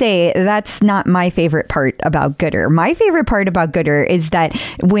have to say that's not my favorite part about Gooder. My favorite part about Gooder is that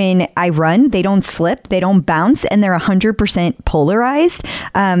when I run, they don't slip, they don't bounce, and they're 100% polarized.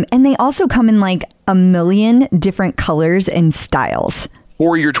 And they also come in like a million different colors and styles.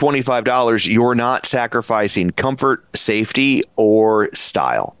 For your $25, you're not sacrificing comfort, safety, or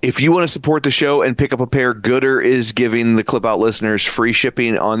style. If you want to support the show and pick up a pair, Gooder is giving the Clip Out listeners free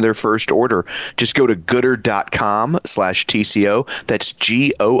shipping on their first order. Just go to gooder.com/TCO. That's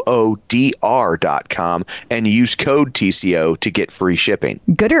GOODR.com and use code TCO to get free shipping.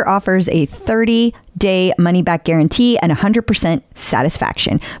 Gooder offers a 30-day money-back guarantee and 100%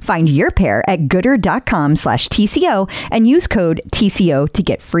 satisfaction. Find your pair at gooder.com/TCO and use code TCO to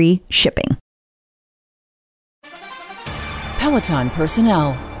get free shipping. Peloton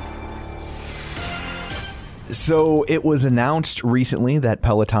personnel. So it was announced recently that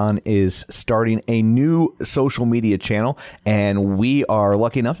Peloton is starting a new social media channel, and we are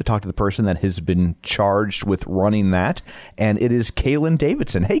lucky enough to talk to the person that has been charged with running that, and it is Kaylin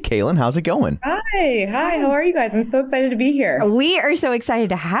Davidson. Hey, Kaylin, how's it going? Hi, how are you guys? I'm so excited to be here. We are so excited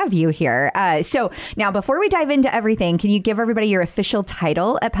to have you here. So now, before we dive into everything, can you give everybody your official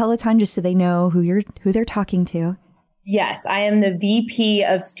title at Peloton just so they know who they're talking to? Yes, I am the VP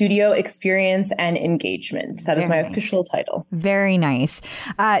of Studio Experience and Engagement. That is my official title. Very nice.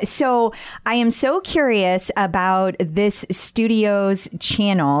 So I am so curious about this studio's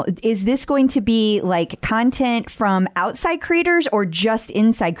channel. Is this going to be like content from outside creators or just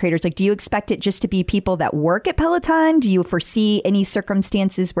inside creators? Like, do you expect it just to be people that work at Peloton? Do you foresee any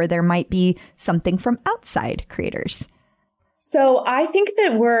circumstances where there might be something from outside creators? So I think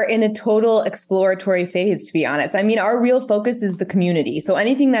that we're in a total exploratory phase, to be honest. I mean, our real focus is the community. So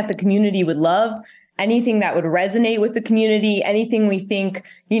anything that the community would love, anything that would resonate with the community, anything we think,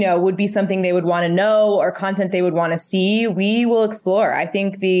 would be something they would want to know or content they would want to see, we will explore. I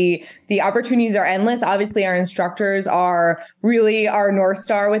think the opportunities are endless. Obviously, our instructors are really our North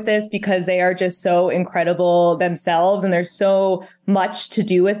Star with this because they are just so incredible themselves and there's so much to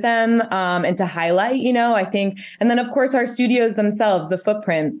do with them and to highlight, I think. And then, of course, our studios themselves, the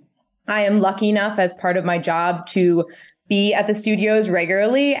footprint. I am lucky enough as part of my job to be at the studios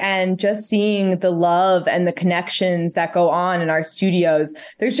regularly and just seeing the love and the connections that go on in our studios.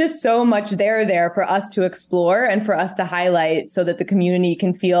 There's just so much there for us to explore and for us to highlight so that the community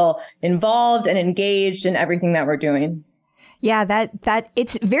can feel involved and engaged in everything that we're doing. Yeah, that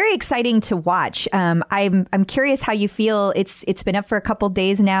it's very exciting to watch. I'm curious how you feel. It's been up for a couple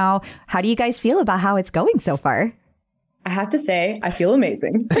days now. How do you guys feel about how it's going so far? I have to say, I feel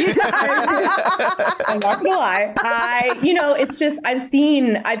amazing. I'm not gonna lie. It's just I've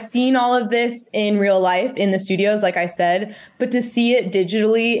seen all of this in real life in the studios, like I said, but to see it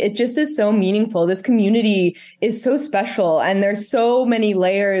digitally, it just is so meaningful. This community is so special, and there's so many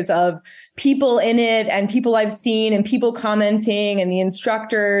layers of people in it and people I've seen and people commenting and the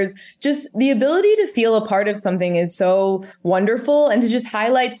instructors. Just the ability to feel a part of something is so wonderful, and to just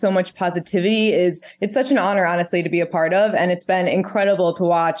highlight so much positivity it's such an honor, honestly, to be a part of. And it's been incredible to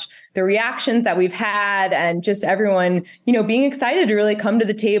watch the reactions that we've had and just everyone, being excited to really come to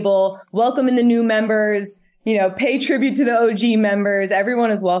the table, welcome in the new members, pay tribute to the OG members.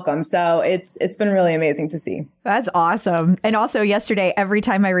 Everyone is welcome. So it's been really amazing to see. That's awesome. And also yesterday, every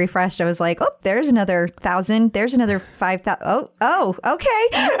time I refreshed, I was like, oh, there's another 1,000. There's another 5,000. Oh, okay.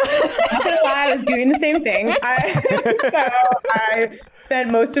 Not gonna lie, I was doing the same thing. So I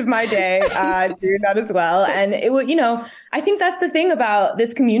spent most of my day doing that as well. And I think that's the thing about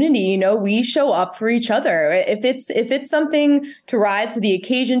this community. We show up for each other. If it's something to rise to the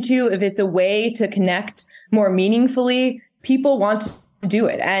occasion to, if it's a way to connect more meaningfully, people want to do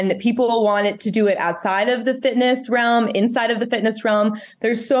it, and people want it to do it outside of the fitness realm, inside of the fitness realm.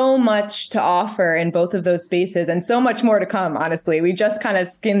 There's so much to offer in both of those spaces, and so much more to come. Honestly, we just kind of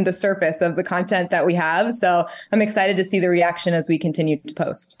skimmed the surface of the content that we have. So I'm excited to see the reaction as we continue to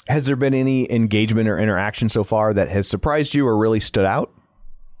post. Has there been any engagement or interaction so far that has surprised you or really stood out?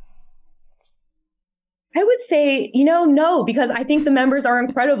 I would say, no, because I think the members are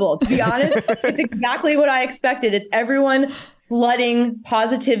incredible. To be honest, it's exactly what I expected. It's everyone flooding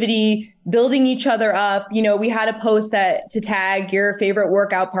positivity, building each other up. We had a post to tag your favorite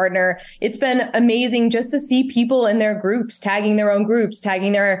workout partner. It's been amazing just to see people in their groups, tagging their own groups,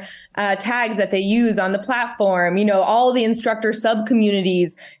 tagging their tags that they use on the platform. All the instructor sub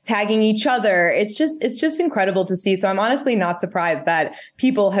communities tagging each other. It's just incredible to see. So I'm honestly not surprised that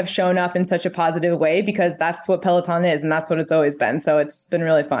people have shown up in such a positive way, because that's what Peloton is, and that's what it's always been. So it's been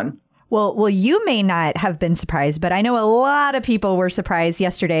really fun. Well, you may not have been surprised, but I know a lot of people were surprised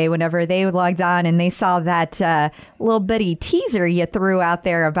yesterday whenever they logged on and they saw that little bitty teaser you threw out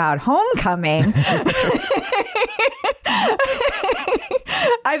there about homecoming.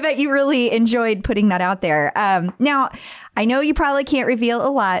 I bet you really enjoyed putting that out there. Now, I know you probably can't reveal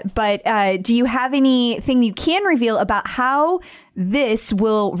a lot, but do you have anything you can reveal about how this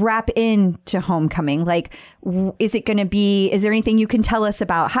will wrap into homecoming? Like, is there anything you can tell us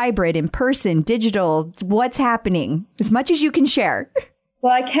about hybrid, in person, digital? What's happening? As much as you can share.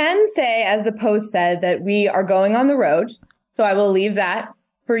 Well, I can say, as the post said, that we are going on the road. So I will leave that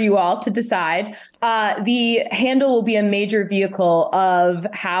for you all to decide. The handle will be a major vehicle of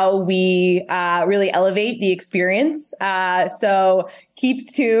how we really elevate the experience. So keep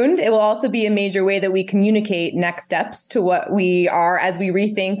tuned. It will also be a major way that we communicate next steps to what we are as we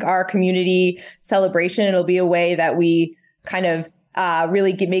rethink our community celebration. It'll be a way that we kind of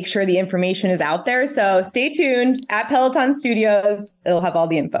really make sure the information is out there. So stay tuned at Peloton Studios. It'll have all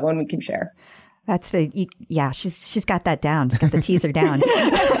the info and we can share. Yeah, she's got that down. She's got the teaser down.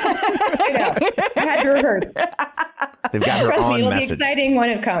 I know. I had to rehearse. They've got her Trust on me, it'll message. be exciting when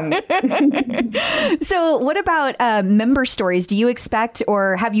it comes. So what about member stories? Do you expect,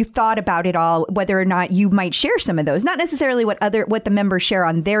 or have you thought about it all, whether or not you might share some of those? Not necessarily what the members share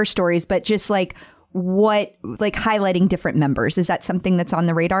on their stories, but just highlighting different members. Is that something that's on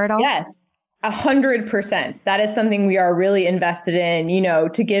the radar at all? Yes. 100%. That is something we are really invested in,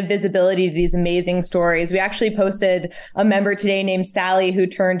 to give visibility to these amazing stories. We actually posted a member today named Sally, who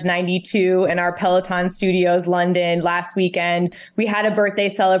turned 92 in our Peloton Studios, London, last weekend. We had a birthday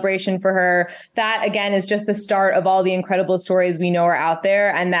celebration for her. That, again, is just the start of all the incredible stories we know are out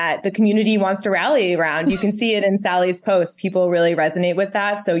there and that the community wants to rally around. You can see it in Sally's post. People really resonate with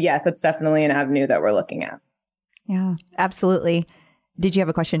that. So yes, that's definitely an avenue that we're looking at. Yeah, absolutely. Did you have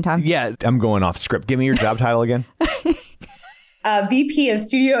a question, Tom? Yeah, I'm going off script. Give me your job title again. VP of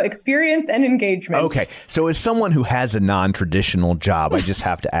Studio Experience and Engagement. Okay. So as someone who has a non-traditional job, I just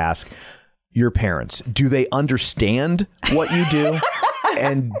have to ask, your parents, do they understand what you do?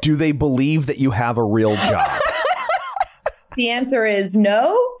 And do they believe that you have a real job? The answer is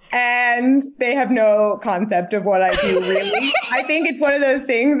no. And they have no concept of what I do, really. I think it's one of those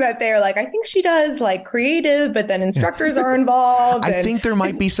things that they're like, I think she does creative, but then instructors are involved. I think there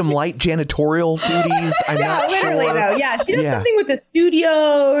might be some light janitorial duties. I'm not literally, sure. though. Yeah, she does something with the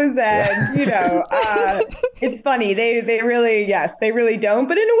studios and, It's funny. They really, yes, they really don't.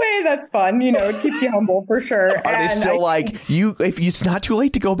 But in a way, that's fun. You know, it keeps you humble for sure. Are they still if it's not too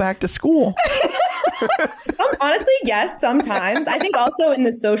late to go back to school? Honestly, yes, sometimes. I think also in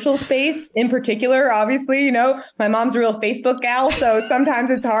the social space in particular, obviously, you know, my mom's a real Facebook gal. So sometimes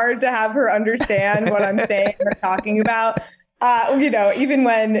it's hard to have her understand what I'm saying or talking about. You know, even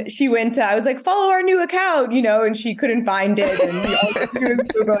when she went to, I was like, follow our new account, you know, and she couldn't find it. And all she was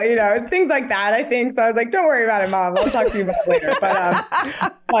Google, you know, it's things like that, I think. So I was like, don't worry about it, Mom. I'll talk to you about it later.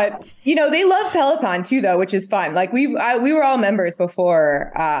 But you know, they love Peloton too, though, which is fun. Like we were all members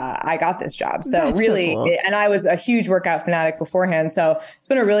before I got this job. So that's really, so cool. And I was a huge workout fanatic beforehand. So it's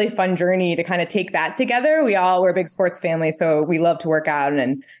been a really fun journey to kind of take that together. We're a big sports family, so we love to work out,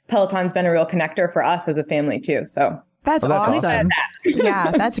 and Peloton's been a real connector for us as a family too. So. That's awesome.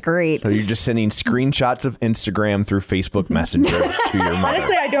 Yeah, that's great. So you're just sending screenshots of Instagram through Facebook Messenger to your mother.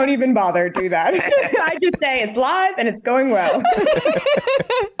 Honestly, I don't even bother to do that. I just say it's live and it's going well.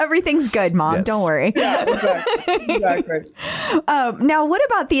 Everything's good, Mom. Yes. Don't worry. Yeah, exactly. Now, what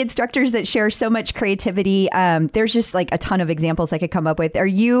about the instructors that share so much creativity? There's just like a ton of examples I could come up with. Are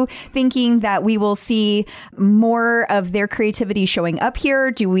you thinking that we will see more of their creativity showing up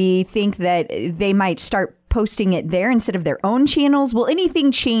here? Do we think that they might start posting it there instead of their own channels? Will anything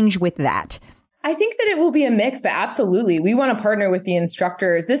change with that? I think that it will be a mix, but absolutely. We want to partner with the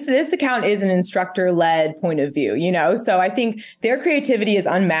instructors. This account is an instructor-led point of view, you know? So I think their creativity is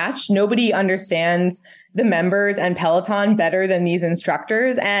unmatched. Nobody understands the members and Peloton better than these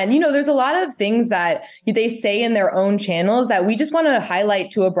instructors. And, you know, there's a lot of things that they say in their own channels that we just want to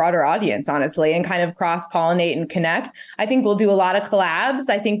highlight to a broader audience, honestly, and kind of cross-pollinate and connect. I think we'll do a lot of collabs.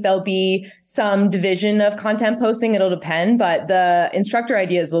 I think there'll be some division of content posting. It'll depend, but the instructor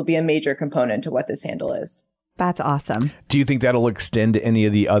ideas will be a major component to what this handle is. That's awesome. Do you think that'll extend to any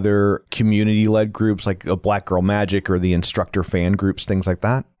of the other community-led groups like a Black Girl Magic or the instructor fan groups, things like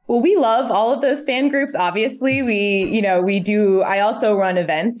that? Well, we love all of those fan groups. Obviously, I also run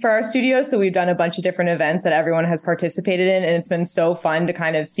events for our studio. So we've done a bunch of different events that everyone has participated in. And it's been so fun to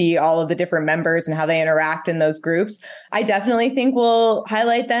kind of see all of the different members and how they interact in those groups. I definitely think we'll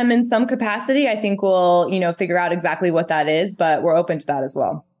highlight them in some capacity. I think we'll, figure out exactly what that is, but we're open to that as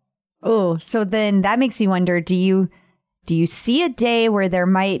well. Oh, so then that makes me wonder, do you see a day where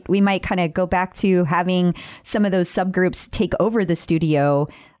we might kind of go back to having some of those subgroups take over the studio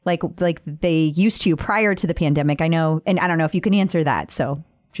like they used to prior to the pandemic? I know, and I don't know if you can answer that. So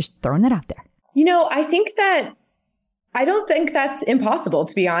just throwing that out there. I don't think that's impossible,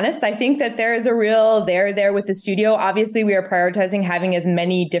 to be honest. I think that there is a real there with the studio. Obviously, we are prioritizing having as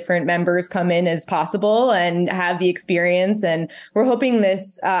many different members come in as possible and have the experience. And we're hoping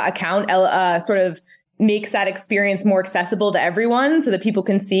this account sort of makes that experience more accessible to everyone so that people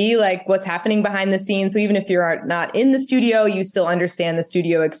can see like what's happening behind the scenes. So even if you're not in the studio, you still understand the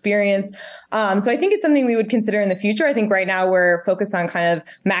studio experience. So I think it's something we would consider in the future. I think right now we're focused on kind of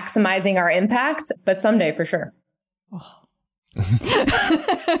maximizing our impact, but someday for sure. Oh.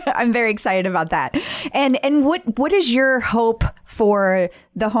 I'm very excited about that. And what is your hope for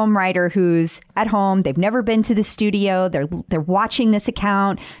the home rider who's at home? They've never been to the studio. They're watching this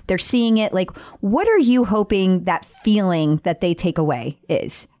account. They're seeing it. Like, what are you hoping that feeling that they take away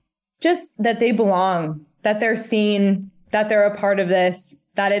is? Just that they belong, that they're seen, that they're a part of this,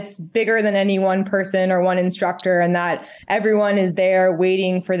 that it's bigger than any one person or one instructor, and that everyone is there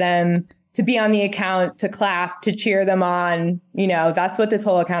waiting for them to be on the account, to clap, to cheer them on. That's what this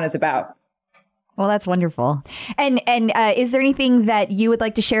whole account is about. Well, that's wonderful. And is there anything that you would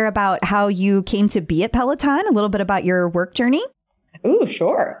like to share about how you came to be at Peloton? A little bit about your work journey? Ooh,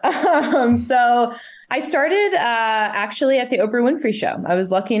 sure. So I started actually at the Oprah Winfrey Show. I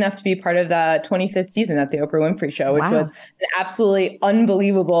was lucky enough to be part of the 25th season at the Oprah Winfrey Show, which was an absolutely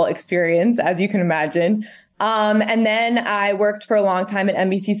unbelievable experience, as you can imagine. And then I worked for a long time at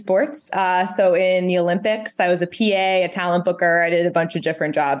NBC Sports. So in the Olympics, I was a PA, a talent booker. I did a bunch of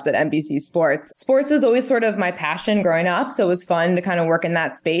different jobs at NBC Sports. Sports was always sort of my passion growing up. So it was fun to kind of work in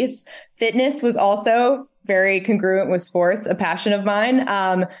that space. Fitness was also very congruent with sports, a passion of mine.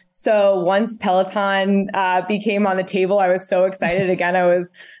 So once Peloton became on the table, I was so excited. Again, I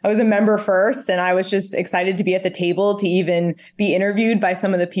was a member first, and I was just excited to be at the table, to even be interviewed by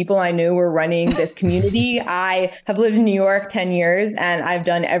some of the people I knew were running this community. I have lived in New York 10 years, and I've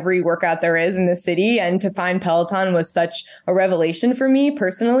done every workout there is in the city. And to find Peloton was such a revelation for me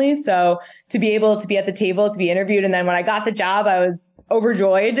personally. So to be able to be at the table, to be interviewed, and then when I got the job, I was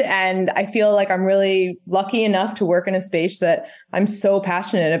overjoyed. And I feel like I'm really lucky enough to work in a space that I'm so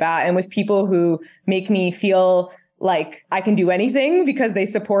passionate about, and with people who make me feel like I can do anything because they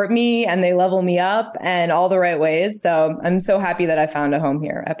support me and they level me up and all the right ways. So I'm so happy that I found a home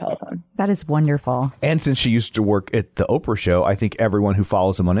here at Peloton. That is wonderful. And since she used to work at the Oprah show, I think everyone who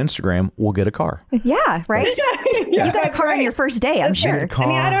follows him on Instagram will get a car. Yeah, right? You got a car on your first day, I'm sure. I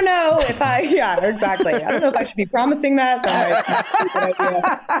mean, I don't know if yeah, exactly. I don't know if I should be promising that.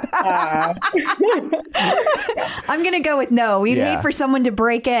 I'm going to go with no. We'd hate for someone to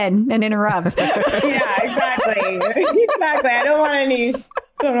break in and interrupt. Yeah, exactly. Exactly. I don't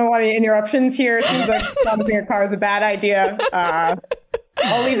want any interruptions here. It seems like promising a car is a bad idea.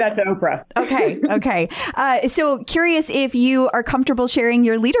 I'll leave that to Oprah. Okay. So curious if you are comfortable sharing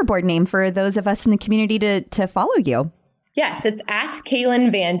your leaderboard name for those of us in the community to follow you. Yes, it's at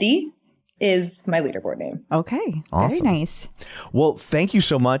Kaylin Vandy is my leaderboard name. Okay. Awesome. Very nice. Well, thank you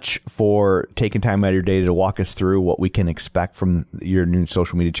so much for taking time out of your day to walk us through what we can expect from your new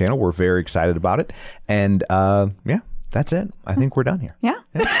social media channel. We're very excited about it. And that's it. I think we're done here. Yeah.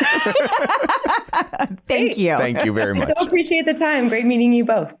 Thank you. Thank you very much. I so appreciate the time. Great meeting you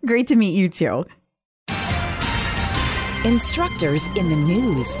both. Great to meet you too. Instructors in the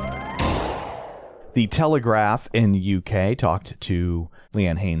news. The Telegraph in UK talked to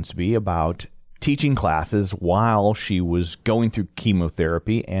Leanne Hainsby about teaching classes while she was going through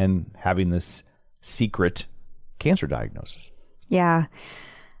chemotherapy and having this secret cancer diagnosis. Yeah.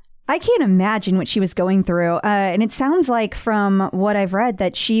 I can't imagine what she was going through. And it sounds like from what I've read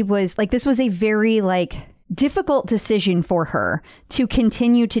that she was like, this was a very difficult decision for her to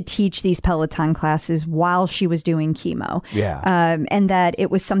continue to teach these Peloton classes while she was doing chemo. Yeah. And that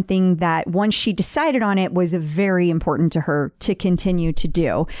it was something that once she decided on it was very important to her to continue to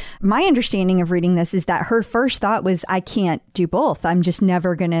do. My understanding of reading this is that her first thought was, I can't do both. I'm just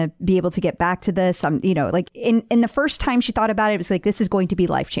never going to be able to get back to this. I'm, in the first time she thought about it, it was like, this is going to be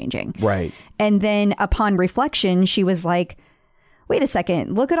life changing. Right. And then upon reflection, she was like, wait a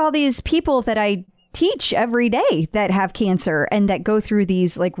second, look at all these people that I teach every day that have cancer and that go through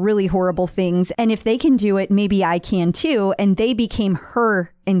these really horrible things. And if they can do it, maybe I can too. And they became her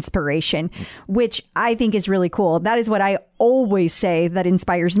inspiration, which I think is really cool. That is what I always say that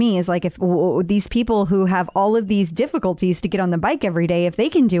inspires me is if these people who have all of these difficulties to get on the bike every day, if they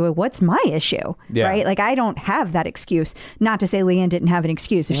can do it, what's my issue? Yeah. Right? I don't have that excuse. Not to say Leanne didn't have an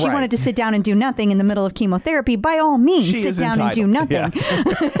excuse. If she wanted to sit down and do nothing in the middle of chemotherapy, by all means, sit down and do nothing.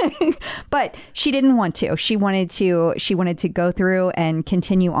 Yeah. But she didn't want to. She wanted to go through and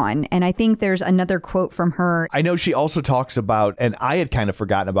continue on. And I think there's another quote from her. I know she also talks about, and I had kind of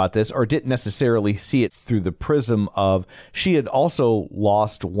forgotten about this or didn't necessarily see it through the prism of, she had also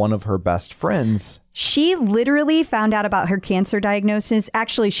lost one of her best friends. She literally found out about her cancer diagnosis.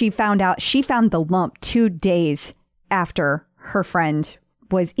 Actually, she found the lump 2 days after her friend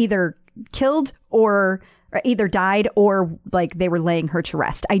was either killed or either died or they were laying her to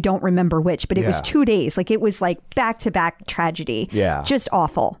rest. I don't remember which, but it was 2 days. It was back-to-back tragedy. Yeah. Just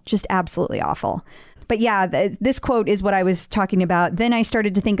awful. Just absolutely awful. But yeah, this quote is what I was talking about. Then I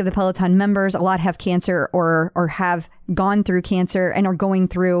started to think of the Peloton members. A lot have cancer or have gone through cancer and are going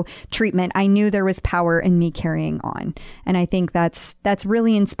through treatment. I knew there was power in me carrying on. And I think that's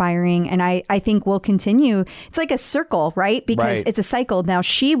really inspiring. And I think we'll continue. It's like a circle, right? Because it's a cycle. Now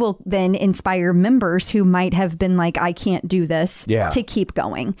she will then inspire members who might have been I can't do this to keep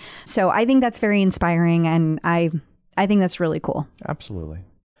going. So I think that's very inspiring. And I think that's really cool. Absolutely.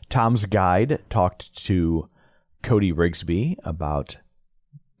 Tom's Guide talked to Cody Rigsby about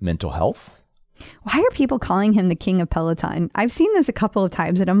mental health. Why are people calling him the king of Peloton? I've seen this a couple of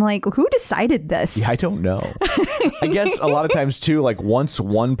times and I'm like, who decided this? Yeah, I don't know. I guess a lot of times too, once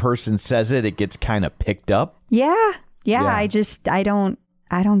one person says it, it gets kind of picked up. Yeah. I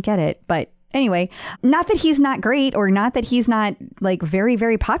don't get it. But anyway, not that he's not great or not that he's not very,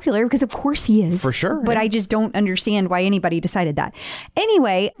 very popular, because of course he is. For sure. But I just don't understand why anybody decided that.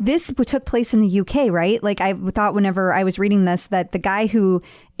 Anyway, this took place in the UK, right? I thought whenever I was reading this that the guy who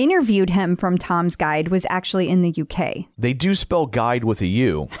interviewed him from Tom's Guide was actually in the UK. They do spell guide with a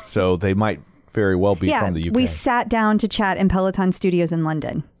U, so they might very well be from the UK. We sat down to chat in Peloton Studios in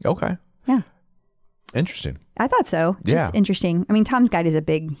London. Okay. Yeah. Interesting. I thought so. Just interesting. I mean, Tom's Guide is a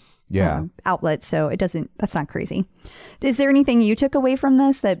big outlet, so that's not crazy. Is there anything you took away from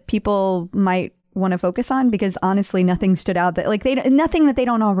this that people might want to focus on? Because honestly, nothing stood out that nothing that they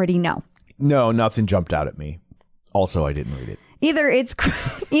don't already know. No, nothing jumped out at me. Also, I didn't read it. Either way,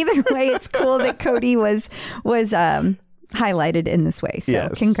 it's cool that Cody was highlighted in this way. So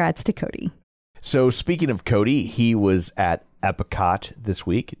congrats to Cody. So speaking of Cody, he was at Epcot this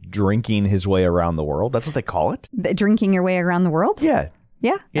week, drinking his way around the world. That's what they call it. Drinking your way around the world? Yeah.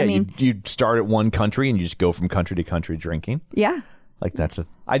 Yeah. Yeah, I mean, you start at one country and you just go from country to country drinking. yeah. Like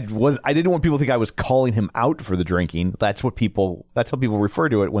I didn't want people to think I was calling him out for the drinking. That's how people refer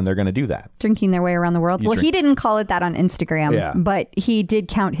to it when they're going to do that. Drinking their way around the world. Well, he didn't call it that on Instagram, Yeah. but he did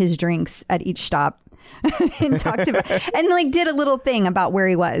count his drinks at each stop and talked about and like did a little thing about where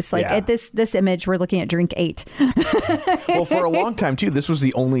he was. Like Yeah. at this image, we're looking at drink 8. Well, for a long time too, this was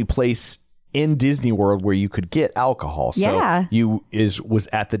the only place in Disney World where you could get alcohol. So Yeah. was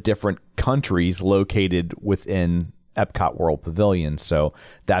at the different countries located within Epcot World Pavilion. So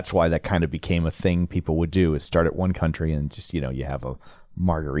that's why that kind of became a thing people would do, is start at one country and just, you have a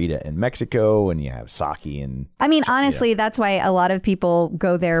margarita in Mexico and you have sake and I mean, honestly, that's why a lot of people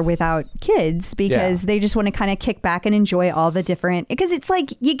go there without kids, because they just want to kind of kick back and enjoy all the different, because it's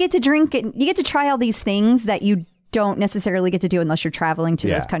like you get to drink and you get to try all these things that you don't necessarily get to do unless you're traveling to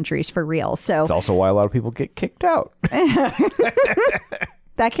those countries for real. So it's also why a lot of people get kicked out.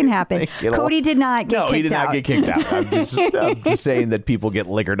 that can happen. Cody did not get kicked out. No, he did not get kicked out. I'm just saying that people get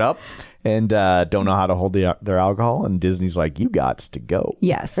liquored up and don't know how to hold their alcohol, and Disney's like, you gots to go.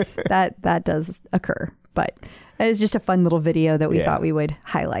 Yes, that does occur. But it was just a fun little video that we thought we would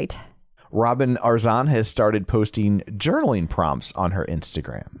highlight. Robin Arzon has started posting journaling prompts on her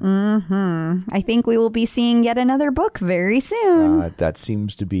Instagram. I think we will be seeing yet another book very soon. That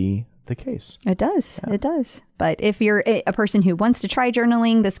seems to be the case. It does. Yeah. It does. But if you're a person who wants to try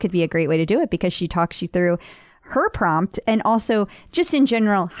journaling, this could be a great way to do it, because she talks you through her prompt and also just in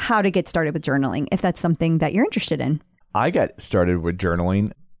general how to get started with journaling, if that's something that you're interested in. I got started with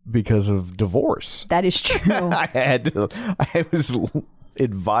journaling because of divorce. That is true. I was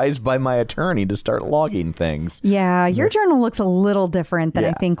advised by my attorney to start logging things. Yeah, your journal looks a little different than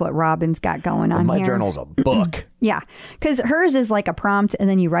I think what Robin's got going on my here. My journal's a book. Yeah, because hers is like a prompt and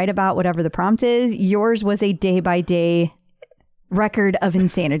then you write about whatever the prompt is. Yours was a day-by-day record of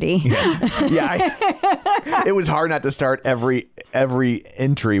insanity. It was hard not to start every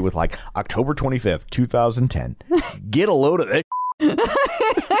entry with like October 25th, 2010. Get a load of it.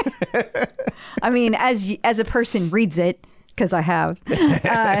 I mean, as a person reads it, because I have,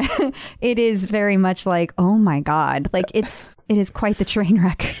 it is very much like, oh my God, like it is quite the train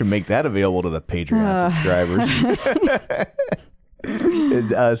wreck. Should make that available to the Patreon subscribers.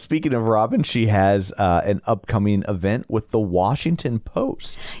 And, speaking of Robin, she has an upcoming event with the Washington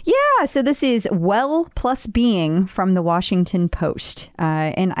Post. Yeah, so this is Well Plus Being from the Washington Post.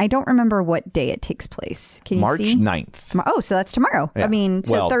 And I don't remember what day it takes place. Can you March see? 9th. Oh, so that's tomorrow. Yeah. I mean,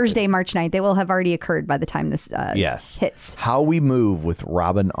 so Thursday, March 9th. They will have already occurred by the time this hits. How We Move with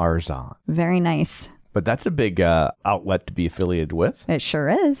Robin Arzon. Very nice. But that's a big outlet to be affiliated with. It sure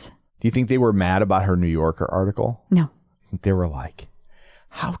is. Do you think they were mad about her New Yorker article? No. They were like,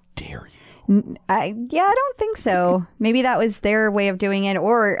 how dare you? I don't think so. Maybe that was their way of doing it.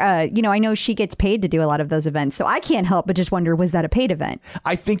 Or, I know she gets paid to do a lot of those events. So I can't help but just wonder, was that a paid event?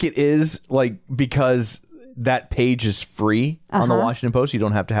 I think it is, like, because that page is free on the Washington Post. You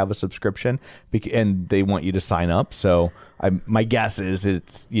don't have to have a subscription, and they want you to sign up. So my guess is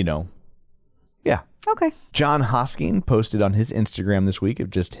it's, yeah. Okay. John Hosking posted on his Instagram this week of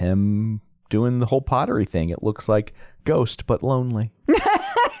just him doing the whole pottery thing. It looks like Ghost, but lonely.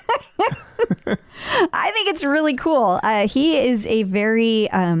 I think it's really cool. He is a very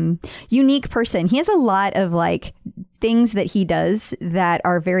unique person. He has a lot of things that he does that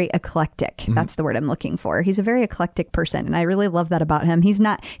are very eclectic. Mm-hmm. That's the word I'm looking for. He's a very eclectic person, and I really love that about him. He's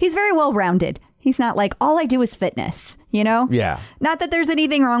very well rounded. He's not like, all I do is fitness, Yeah. Not that there's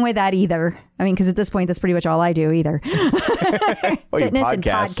anything wrong with that either. I mean, because at this point, that's pretty much all I do either. Fitness and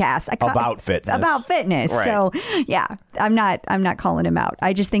podcasts. About fitness. About fitness. Right. So, yeah, I'm not calling him out.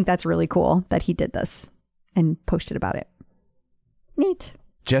 I just think that's really cool that he did this and posted about it. Neat.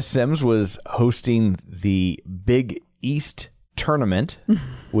 Jess Sims was hosting the Big East tournament,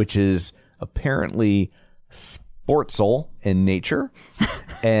 which is apparently sportsal in nature.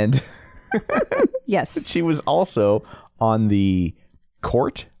 And... Yes. She was also on the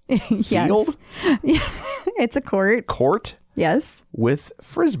court field. It's a court. Yes. With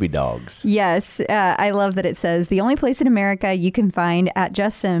Frisbee dogs. Yes. I love that it says the only place in America you can find at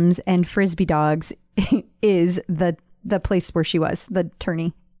Jess Sims and Frisbee dogs is the place where she was, the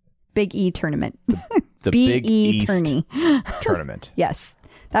tourney. Big E tournament. The Big East tourney. Tournament. Yes.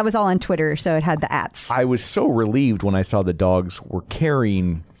 That was all on Twitter, so it had the ats. I was so relieved when I saw the dogs were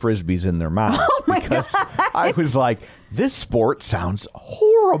carrying Frisbees in their mouths. because I was like, this sport sounds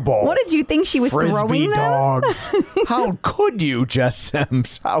horrible. What did you think she was Frisbee throwing them? dogs. How could you, Jess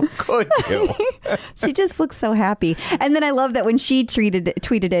Sims? How could you? She just looks so happy. And then I love that when she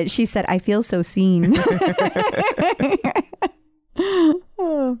tweeted it, she said, I feel so seen.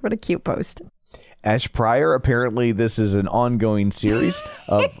 Oh, what a cute post. Ash Pryor, apparently this is an ongoing series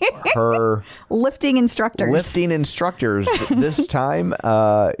of her lifting instructors. This time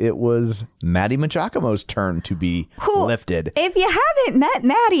it was Maddie Majacomo's turn to be lifted. If you haven't met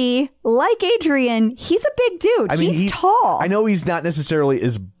Maddie, like Adrian, he's a big dude. He's tall. I know he's not necessarily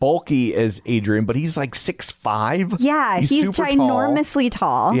as bulky as Adrian, but he's like 6'5". Yeah, he's ginormously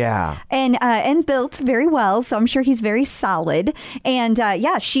tall. Yeah. And built very well, so I'm sure he's very solid. And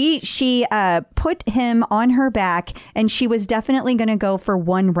she put him on her back, and she was definitely going to go for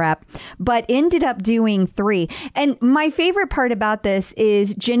 1 rep, but ended up doing 3. And my favorite part about this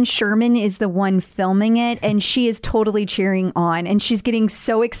is Jen Sherman is the one filming it, and she is totally cheering on, and she's getting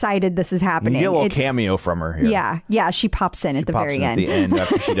so excited this is happening. You get a little cameo from her here. Yeah, she pops in at the very end. At the end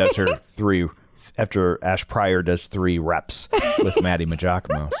after she does her 3. After Ash Pryor does 3 reps with Maddie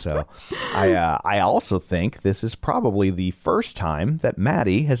Majacomo. So I also think this is probably the first time that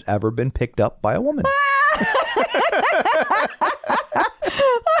Maddie has ever been picked up by a woman.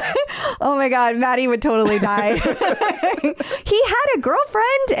 Oh my God, Maddie would totally die. He had a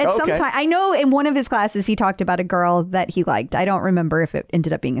girlfriend at some time. I know in one of his classes he talked about a girl that he liked. I don't remember if it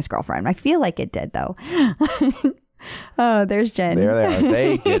ended up being his girlfriend. I feel like it did though. Oh, there's Jen. There they are.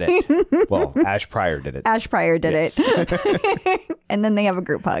 They did it. Well, Ash Pryor did it. Ash Pryor did it. And then they have a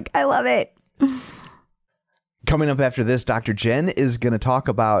group hug. I love it. Coming up after this, Dr. Jen is going to talk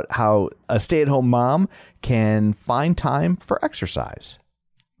about how a stay-at-home mom can find time for exercise.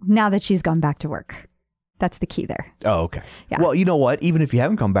 Now that she's gone back to work. That's the key there. Oh, okay. Yeah. Well, you know what? Even if you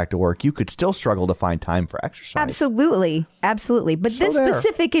haven't come back to work, you could still struggle to find time for exercise. Absolutely. But this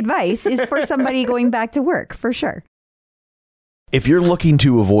specific advice is for somebody going back to work, for sure. If you're looking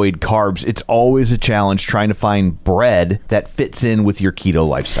to avoid carbs, it's always a challenge trying to find bread that fits in with your keto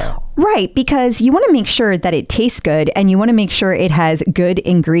lifestyle. Right, because you want to make sure that it tastes good and you want to make sure it has good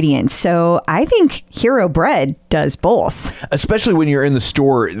ingredients. So I think Hero Bread does both. Especially when you're in the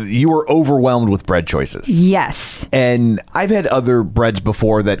store, you are overwhelmed with bread choices. Yes. And I've had other breads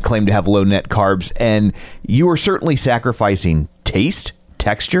before that claim to have low net carbs, and you are certainly sacrificing taste,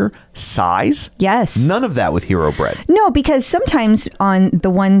 texture, size. Yes. None of that with Hero Bread. No, because sometimes on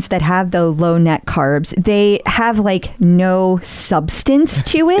the ones that have the low net carbs, they have like no substance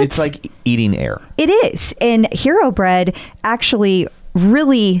to it. It's like eating air. It is. And Hero Bread actually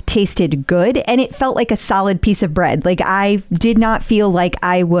really tasted good, and it felt like a solid piece of bread. Like I did not feel like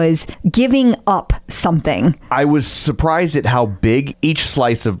I was giving up something. I was surprised at how big each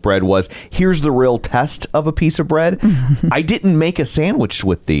slice of bread was. Here's the real test of a piece of bread. I didn't make a sandwich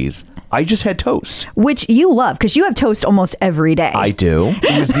with these. I just had toast. Which you love, because you have toast almost every day. I do.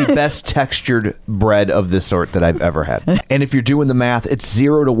 It was the best textured bread of this sort that I've ever had. And if you're doing the math, it's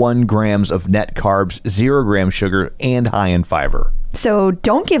 0 to 1 grams of net carbs, 0 grams sugar, and high in fiber. So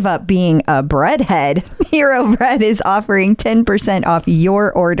don't give up being a breadhead. Hero Bread is offering 10% off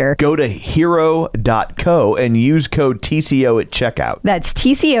your order. Go to hero.co and use code TCO at checkout. That's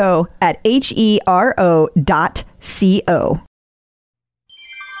TCO at HERO.co.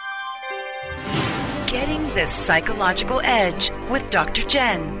 Getting the psychological edge with Dr.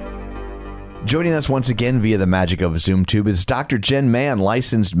 Jen. Joining us once again via the magic of ZoomTube is Dr. Jen Mann,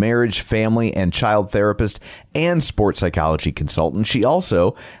 licensed marriage, family, and child therapist and sports psychology consultant. She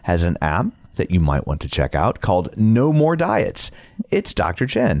also has an app that you might want to check out called No More Diets. It's Dr.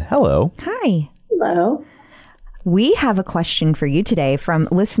 Jen. Hello. Hi. Hello. We have a question for you today from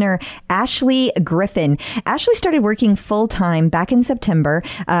listener Ashley Griffin. Ashley started working full-time back in September.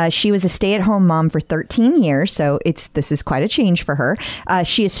 She was a stay-at-home mom for 13 years, so this is quite a change for her.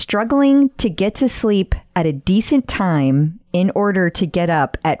 She is struggling to get to sleep at a decent time in order to get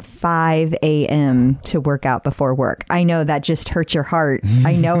up at 5 a.m. to work out before work. I know that just hurts your heart.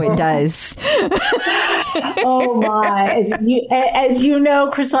 I know it does. Oh my! As you know,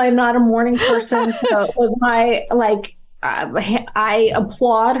 Crystal, I'm not a morning person. So I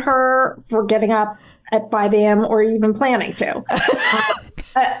applaud her for getting up at 5 a.m. or even planning to.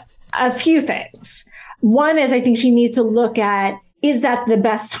 A few things. One is I think she needs to look at, is that the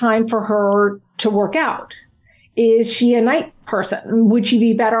best time for her to work out? Is she a night person? Would she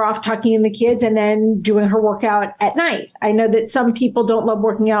be better off tucking in the kids and then doing her workout at night? I know that some people don't love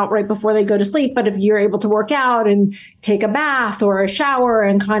working out right before they go to sleep, but if you're able to work out and take a bath or a shower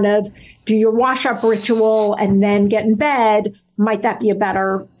and kind of do your wash up ritual and then get in bed, might that be a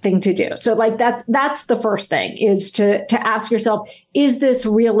better thing to do? So like that's the first thing, is to ask yourself, is this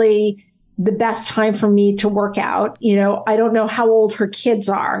really the best time for me to work out? You know, I don't know how old her kids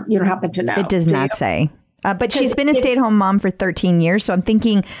are. You don't happen to know. It does not say. But she's been a stay-at-home mom for 13 years, so I'm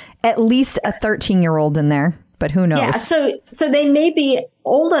thinking at least a 13-year-old in there but who knows? Yeah. So they may be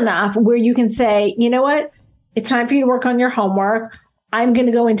old enough where you can say, you know what? It's time for you to work on your homework. I'm going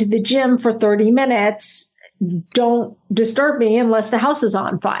to go into the gym for 30 minutes. Don't disturb me unless the house is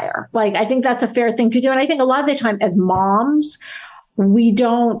on fire. Like, I think that's a fair thing to do. And I think a lot of the time as moms, we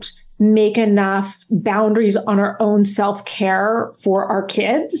don't make enough boundaries on our own self-care for our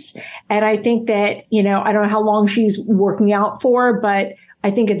kids. And I think that, you know, I don't know how long she's working out for, but I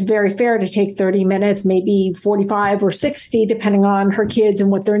think it's very fair to take 30 minutes, maybe 45 or 60, depending on her kids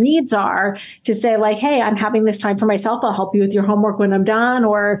and what their needs are, to say like, hey, I'm having this time for myself. I'll help you with your homework when I'm done.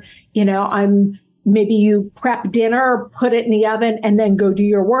 Or, you know, maybe you prep dinner, put it in the oven, and then go do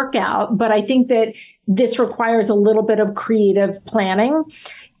your workout. But I think that this requires a little bit of creative planning.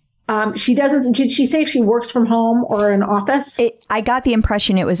 Did she say she works from home or an office? I got the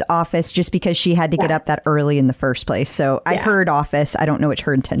impression it was office just because she had to get up that early in the first place. So I heard office. I don't know what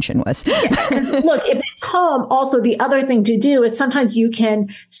her intention was. Look, if it's home, also the other thing to do is sometimes you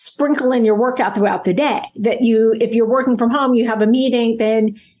can sprinkle in your workout throughout the day. If you're working from home, you have a meeting,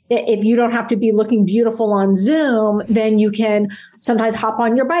 then if you don't have to be looking beautiful on Zoom, then you can sometimes hop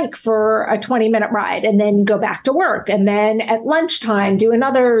on your bike for a 20-minute ride and then go back to work. And then at lunchtime, do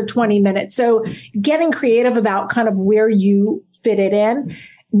another 20 minutes. So getting creative about kind of where you fit it in.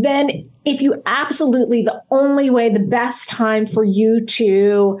 Then if you absolutely, the best time for you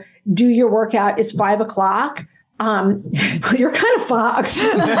to do your workout is 5 o'clock. You're kind of fucked.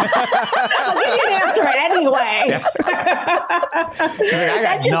 I'll give you an answer anyway. Yeah.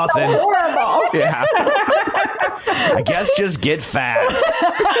 That's just nothing. so horrible. Yeah. I guess just get fat.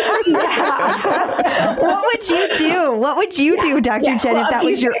 What would you do? What would you do, Dr. Jen, if that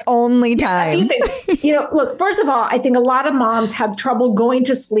was your only time? You know, look, first of all, I think a lot of moms have trouble going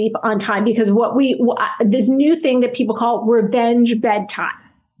to sleep on time because this new thing that people call revenge bedtime.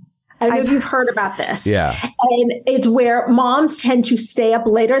 I don't know if you've heard about this. Yeah. And it's where moms tend to stay up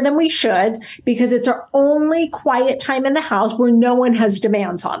later than we should because it's our only quiet time in the house where no one has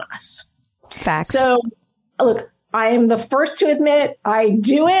demands on us. Facts. So, look, I am the first to admit I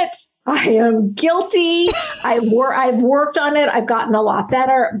do it. I am guilty. I've worked on it. I've gotten a lot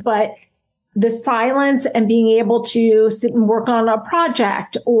better. But the silence and being able to sit and work on a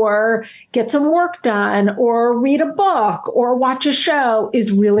project or get some work done or read a book or watch a show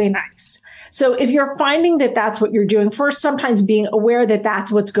is really nice. So if you're finding that that's what you're doing, first, sometimes being aware that that's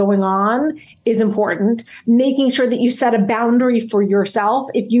what's going on is important. Making sure that you set a boundary for yourself.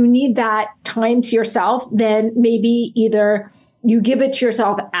 If you need that time to yourself, then maybe either you give it to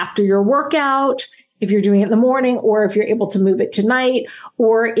yourself after your workout, if you're doing it in the morning, or if you're able to move it to night,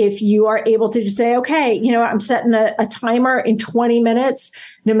 or if you are able to just say, okay, you know, I'm setting a timer in 20 minutes.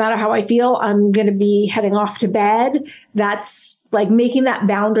 No matter how I feel, I'm going to be heading off to bed. That's like making that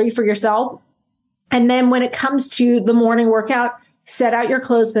boundary for yourself. And then when it comes to the morning workout, set out your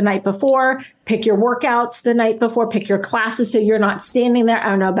clothes the night before, pick your workouts the night before, pick your classes so you're not standing there. I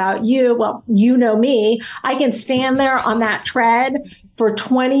don't know about you. Well, you know me. I can stand there on that tread for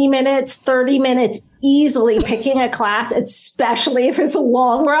 20 minutes, 30 minutes, easily picking a class, especially if it's a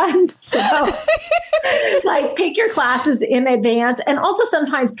long run. So like pick your classes in advance. And also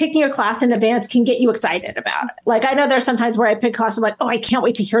sometimes picking your class in advance can get you excited about it. Like I know there's sometimes where I pick classes like, oh, I can't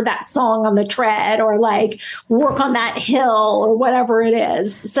wait to hear that song on the tread or like work on that hill or whatever it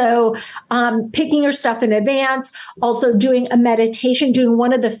is. So picking your stuff in advance, also doing a meditation, doing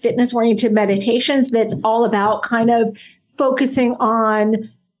one of the fitness oriented meditations that's all about kind of focusing on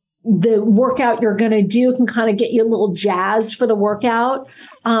the workout you're going to do can kind of get you a little jazzed for the workout,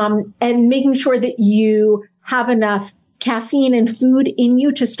 and making sure that you have enough caffeine and food in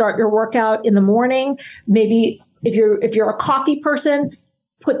you to start your workout in the morning. Maybe if you're a coffee person,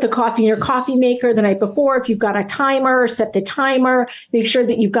 put the coffee in your coffee maker the night before. If you've got a timer, set the timer. Make sure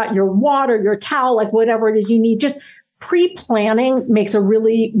that you've got your water, your towel, like whatever it is you need. Just pre-planning makes a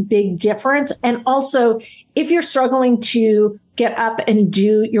really big difference. And also, if you're struggling to get up and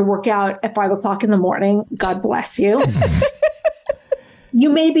do your workout at 5 o'clock in the morning, God bless you. You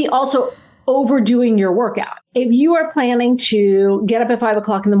may be also overdoing your workout. If you are planning to get up at 5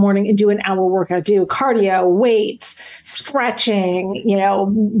 o'clock in the morning and do an hour workout, do cardio, weights, stretching,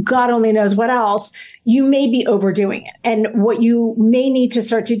 God only knows what else, you may be overdoing it. And what you may need to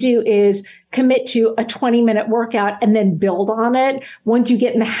start to do is commit to a 20-minute workout and then build on it once you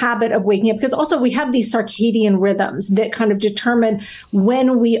get in the habit of waking up. Because also we have these circadian rhythms that kind of determine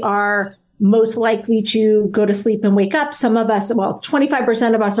when we are most likely to go to sleep and wake up. Some of us,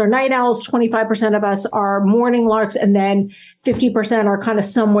 25% of us are night owls, 25% of us are morning larks, and then 50% are kind of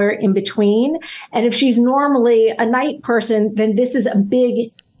somewhere in between. And if she's normally a night person, then this is a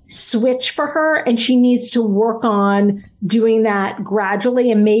big switch for her, and she needs to work on doing that gradually.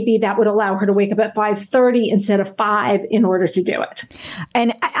 And maybe that would allow her to wake up at 5:30 instead of 5 in order to do it.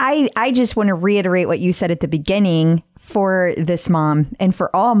 And I just want to reiterate what you said at the beginning for this mom and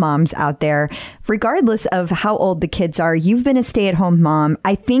for all moms out there, regardless of how old the kids are. You've been a stay-at-home mom.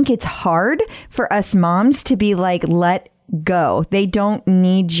 I think it's hard for us moms to be like, let go. They don't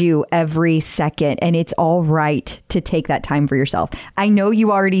need you every second, and it's all right to take that time for yourself. I know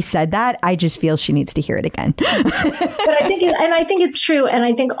you already said that. I just feel she needs to hear it again. But I think it's true. And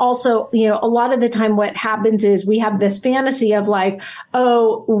I think also, you know, a lot of the time what happens is we have this fantasy of like,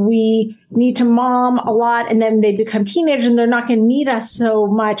 oh, we need to mom a lot, and then they become teenagers and they're not going to need us so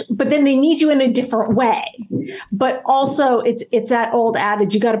much, but then they need you in a different way. But also it's that old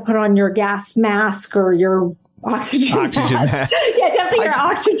adage, you got to put on your gas mask or your oxygen mask. Yeah, definitely your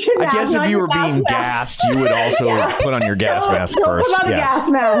oxygen mask. I guess if you were being gassed, you would also put on your gas mask first. Put on a gas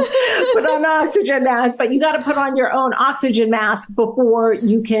mask. Put on an oxygen mask. But you got to put on your own oxygen mask before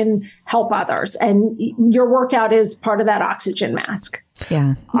you can help others. And your workout is part of that oxygen mask.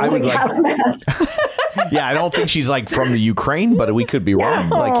 Yeah. I would gas mask. Yeah, I don't think she's like from the Ukraine, but we could be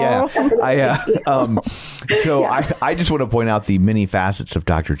wrong. I just want to point out the many facets of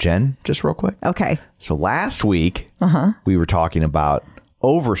Dr. Jen, just real quick. Okay. So last week, we were talking about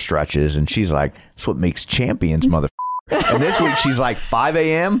overstretches, and she's like, that's what makes champions, mother. And this week, she's like, 5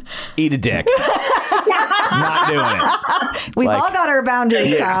 a.m., eat a dick. Not doing it. We've all got our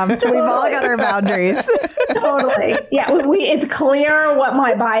boundaries, Tom. We've all got our boundaries. Totally. Yeah. It's clear what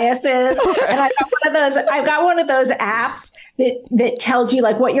my bias is. And I've got one of those apps that tells you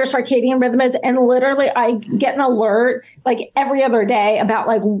like what your circadian rhythm is. And literally I get an alert like every other day about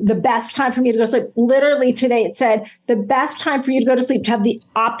like the best time for me to go to sleep. Literally today it said the best time for you to go to sleep, to have the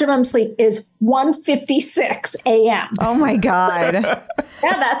optimum sleep, is 1:56 a.m. Oh my God.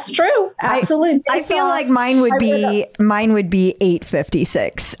 Yeah, that's true. Absolutely. I feel like mine would be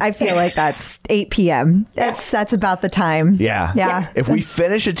 8:56. I feel like that's 8 p.m. That's about the time. Yeah. If we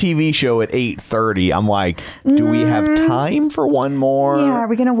finish a TV show at 8:30, I'm like, do we have time for one more? Yeah, are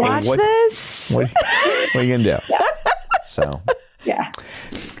we gonna watch this? What are you gonna do? Yeah.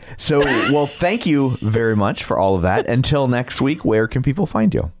 So, well, thank you very much for all of that. Until next week, where can people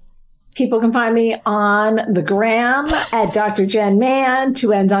find you? People can find me on the gram at Dr. Jen Man,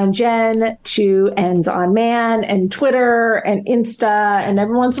 2 N's on Jen, 2 N's on Man, and Twitter and Insta, and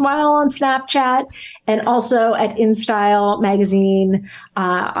every once in a while on Snapchat, and also at InStyle magazine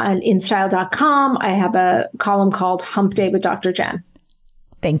on InStyle.com. I have a column called Hump Day with Dr. Jen.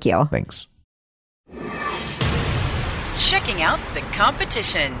 Thank you. Thanks. Checking out the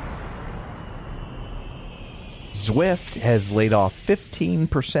competition. Zwift has laid off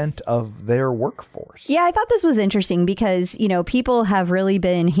 15% of their workforce. Yeah, I thought this was interesting because, you know, people have really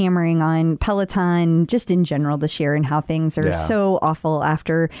been hammering on Peloton just in general this year and how things are so awful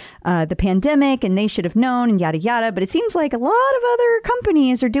after the pandemic, and they should have known and yada, yada. But it seems like a lot of other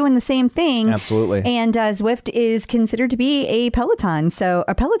companies are doing the same thing. Absolutely. And Zwift is considered to be a Peloton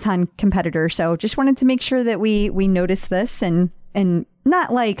competitor. So just wanted to make sure that we notice this and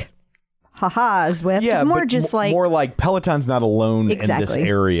not like, haha, Zwift. More like Peloton's not alone in this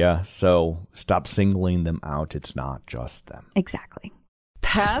area, so stop singling them out. It's not just them. Exactly.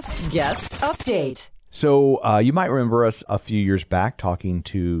 Past guest update. So you might remember us a few years back talking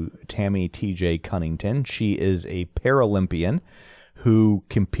to Tammy T.J. Cunnington. She is a Paralympian who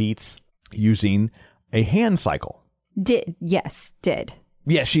competes using a hand cycle. Did.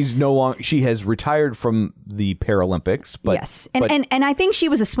 Yeah, she has retired from the Paralympics, but yes, and I think she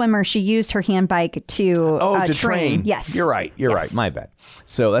was a swimmer. She used her hand bike to train. Yes, you're right. My bad.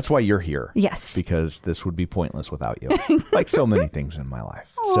 So that's why you're here. Yes, because this would be pointless without you, like so many things in my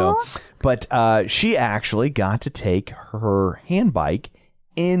life. So, but she actually got to take her hand bike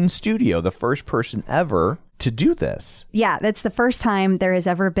in studio, the first person ever to do this. Yeah, that's the first time there has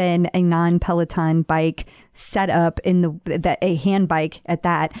ever been a non-Peloton bike set up in a hand bike at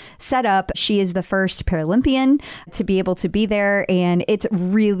that set up. She is the first Paralympian to be able to be there, and it's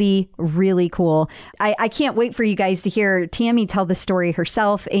really, really cool. I can't wait for you guys to hear Tammy tell the story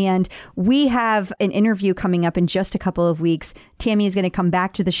herself, and we have an interview coming up in just a couple of weeks. Tammy is going to come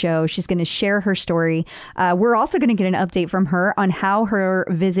back to the show. She's going to share her story. We're also going to get an update from her on how her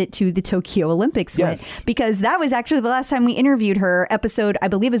visit to the Tokyo Olympics went, because that was actually the last time we interviewed her. Episode, I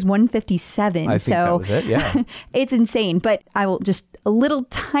believe, is 157. I think that was it, yeah. It's insane, but I will just a little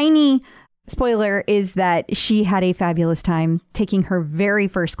tiny spoiler is that she had a fabulous time taking her very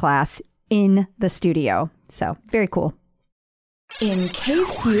first class in the studio. So very cool. In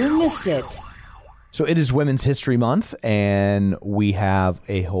case you missed it. So it is Women's History Month, and we have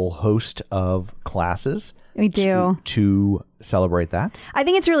a whole host of classes. We do. To celebrate that. I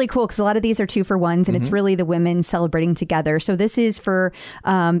think it's really cool because a lot of these are 2-for-1s, and it's really the women celebrating together. So this is for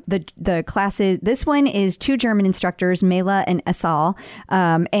the classes. This one is 2 German instructors, Mela and Esal,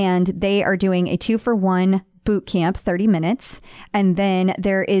 and they are doing a 2-for-1 boot camp, 30 minutes. And then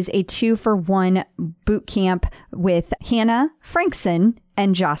there is a 2-for-1 boot camp with Hannah Frankson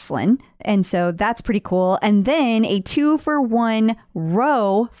and Jocelyn. And so that's pretty cool. And then a 2-for-1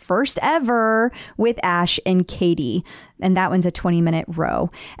 row, first ever, with Ash and Katie. And that one's a 20-minute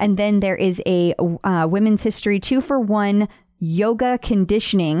row. And then there is a women's history 2-for-1 yoga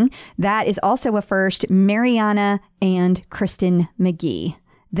conditioning. That is also a first, Mariana and Kristen McGee.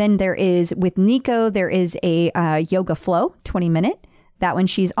 Then there is, with Nico, there is a yoga flow, 20-minute. That one,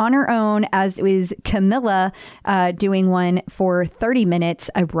 she's on her own, as is Camilla doing one for 30 minutes,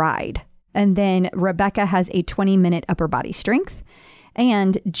 a ride. And then Rebecca has a 20-minute upper body strength.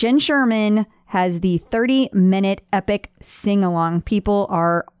 And Jen Sherman has the 30-minute epic sing-along. People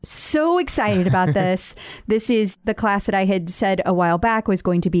are so excited about this. This is the class that I had said a while back was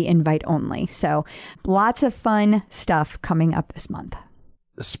going to be invite only. So lots of fun stuff coming up this month.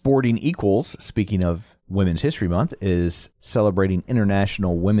 Sporting Equals, speaking of Women's History Month, is celebrating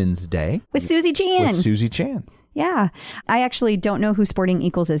International Women's Day. With Susie Chan. With Susie Chan. Yeah. I actually don't know who Sporting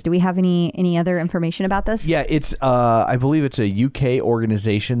Equals is. Do we have any other information about this? Yeah, it's I believe it's a UK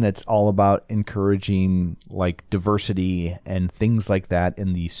organization that's all about encouraging like diversity and things like that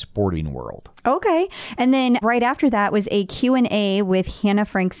in the sporting world. Okay. And then right after that was a Q&A with Hannah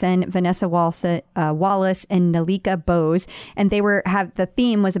Frankson, Vanessa Wallace, and Nalika Bose. And the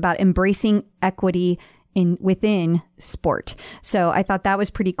theme was about embracing equity within sport. So I thought that was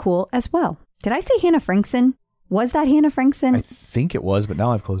pretty cool as well. Did I say Hannah Frankson? Was that Hannah Frankson? I think it was, but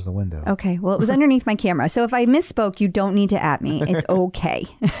now I've closed the window. Okay. Well, it was underneath my camera. So if I misspoke, you don't need to at me. It's okay.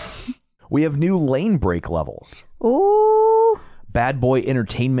 We have new lane break levels. Ooh. Bad Boy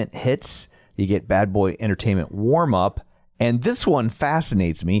Entertainment hits. You get Bad Boy Entertainment warm up. And this one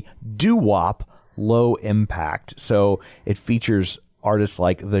fascinates me. Doo-wop low impact. So it features artists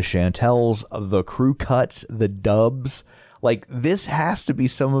like the Chantels, the Crew Cuts, the Dubs. Like, this has to be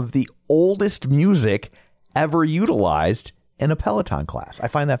some of the oldest music ever utilized in a Peloton class. I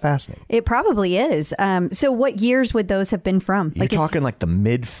find that fascinating. It probably is. So what years would those have been from? You're talking like the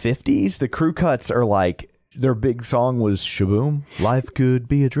mid 50s. The Crew Cuts are like, their big song was Shaboom, Life Could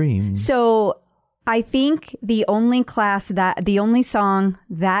Be a Dream. So I think the only song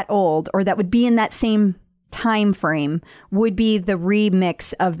that old, or that would be in that same time frame, would be the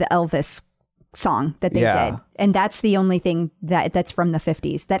remix of the Elvis song that they did. And that's the only thing that's from the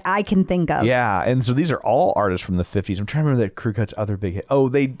 50s that I can think of. Yeah. And so these are all artists from the 50s. I'm trying to remember that Crew Cut's other big hit.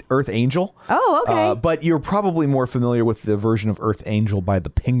 Oh, Earth Angel. Oh, okay. But you're probably more familiar with the version of Earth Angel by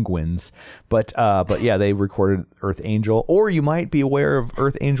the Penguins. But yeah, they recorded Earth Angel. Or you might be aware of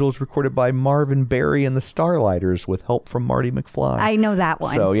Earth Angel is recorded by Marvin Berry and the Starlighters with help from Marty McFly. I know that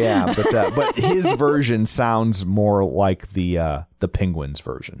one. So yeah, but his version sounds more like the Penguins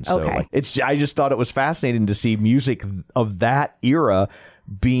version. So okay. I just thought it was fascinating to see music of that era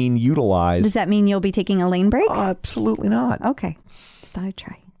being utilized. Does that mean you'll be taking a lane break? Absolutely not. Okay. Just thought I'd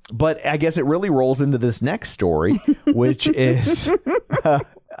try. But I guess it really rolls into this next story, which is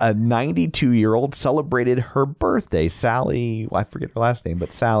a 92-year-old celebrated her birthday. Sally, I forget her last name,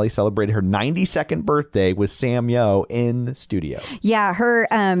 but Sally celebrated her 92nd birthday with Sam Yo in studio. Yeah, her.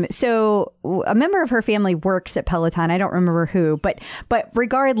 So a member of her family works at Peloton. I don't remember who, but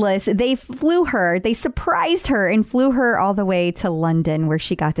regardless, they surprised her and flew her all the way to London, where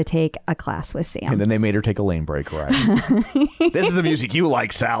she got to take a class with Sam. And then they made her take a lane break ride. This is the music you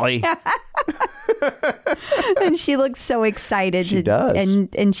like, Sally. And she looks so excited. She does.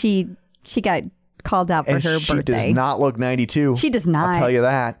 And she got called out for her birthday. She does not look 92. She does not. I'll tell you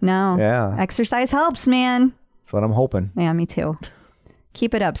that. No. Yeah. Exercise helps, man. That's what I'm hoping. Yeah, me too.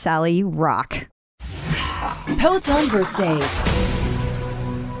 Keep it up, Sally. You rock. Peloton birthdays.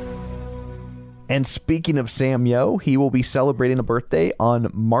 And speaking of Sam Yo, he will be celebrating a birthday on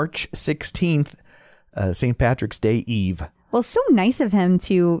March 16th, St. Patrick's Day Eve. Well, it's so nice of him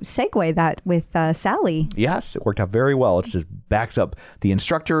to segue that with Sally. Yes, it worked out very well. It just backs up the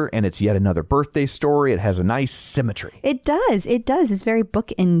instructor, and it's yet another birthday story. It has a nice symmetry. It does. It does. It's very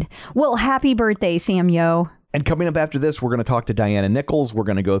bookend. Well, happy birthday, Sam Yo. And coming up after this, we're going to talk to Diana Nichols. We're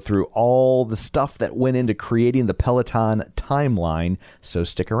going to go through all the stuff that went into creating the Peloton timeline, so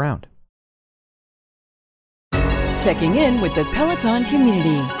stick around. Checking in with the Peloton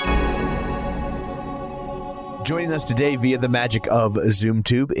community. Joining us today via the magic of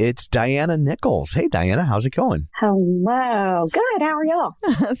ZoomTube, it's Diana Nichols. Hey, Diana, how's it going? Hello. Good. How are y'all?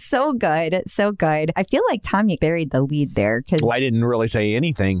 So good. So good. I feel like Tanya buried the lead there. Well, I didn't really say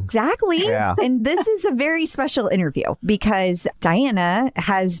anything. Exactly. Yeah. And this is a very special interview because Diana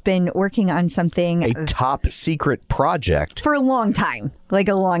has been working on something. A top secret project. For a long time. Like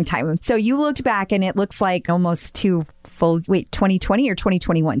a long time. So you looked back and it looks like almost 2020 or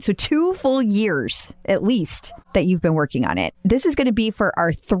 2021. So 2 full years at least that you've been working on it. This is going to be for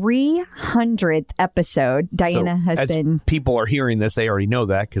our 300th episode. Diana has been... People are hearing this. They already know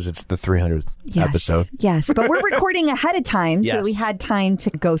that because it's the 300th episode. Yes. But we're recording ahead of time so that we had time to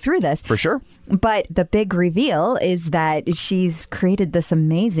go through this. For sure. But the big reveal is that she's created this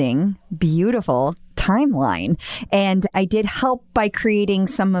amazing, beautiful timeline. And I did help by creating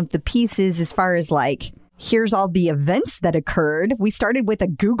some of the pieces as far as like, here's all the events that occurred. We started with a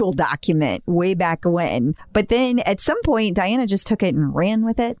Google document way back when. But then at some point, Diana just took it and ran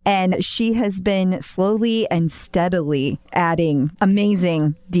with it. And she has been slowly and steadily adding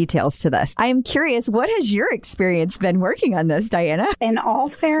amazing details to this. I am curious, what has your experience been working on this, Diana? In all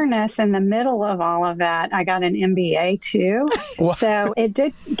fairness, in the middle of all of that, I got an MBA too. So it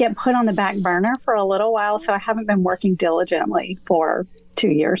did get put on the back burner for a little while. So I haven't been working diligently for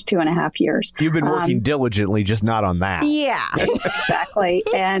 2.5 years. You've been working diligently, just not on that. Yeah. Exactly.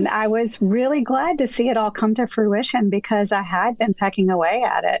 And I was really glad to see it all come to fruition because I had been pecking away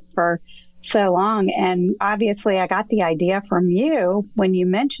at it for so long. And obviously I got the idea from you when you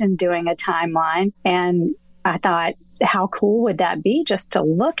mentioned doing a timeline. And I thought, how cool would that be just to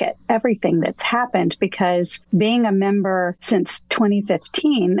look at everything that's happened? Because being a member since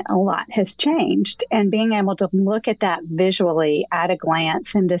 2015, a lot has changed. And being able to look at that visually at a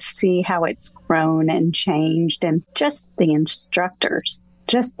glance and to see how it's grown and changed, and just the instructors,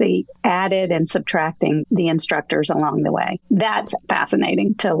 just the added and subtracting the instructors along the way. That's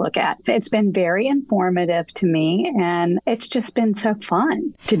fascinating to look at. It's been very informative to me, and it's just been so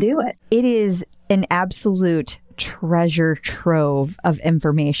fun to do it. It is an absolute treasure trove of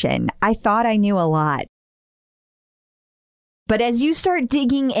information. I thought I knew a lot. But as you start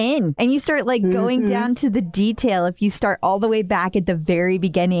digging in and you start like going down to the detail, if you start all the way back at the very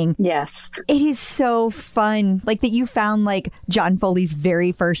beginning. Yes. It is so fun. Like that you found like John Foley's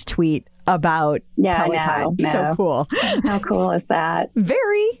very first tweet about Peloton. No. So cool. How cool is that?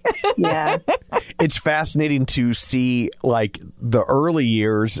 Very. Yeah. It's fascinating to see like the early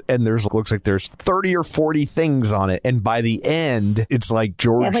years, and looks like there's 30 or 40 things on it. And by the end, it's like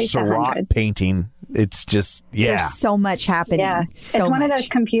George Seurat painting. It's just, There's so much happening. Yeah. It's one of those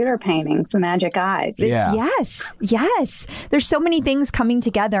computer paintings, the magic eyes. Yes. There's so many things coming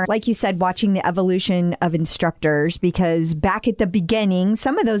together. Like you said, watching the evolution of instructors, because back at the beginning,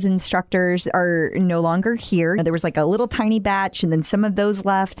 some of those instructors are no longer here. There was like a little tiny batch, and then some of those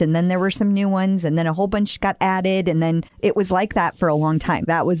left, and then there were some new ones, and then a whole bunch got added, and then it was like that for a long time.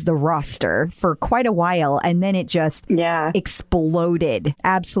 That was the roster for quite a while, and then it just exploded.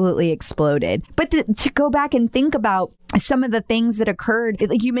 Absolutely exploded. But to go back and think about some of the things that occurred,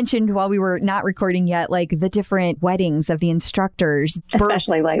 like you mentioned while we were not recording yet, like the different weddings of the instructors.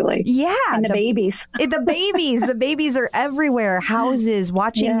 Especially lately. Yeah. And the babies. The babies are everywhere. Houses,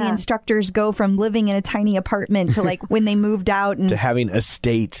 watching the instructors go from living in a tiny apartment to like when they moved out. And to having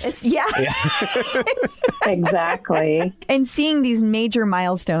estates. Exactly. And seeing these major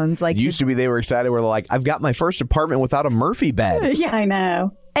milestones. Like used to be they were excited. We're like, I've got my first apartment without a Murphy bed. Yeah. I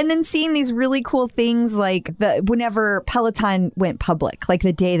know. And then seeing these really cool things like whenever Peloton went public, like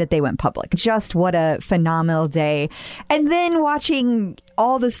the day that they went public, just what a phenomenal day. And then watching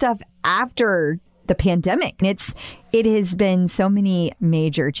all the stuff after the pandemic. It has been so many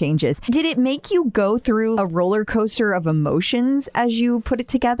major changes. Did it make you go through a roller coaster of emotions as you put it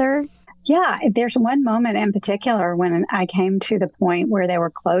together? Yeah, there's one moment in particular when I came to the point where they were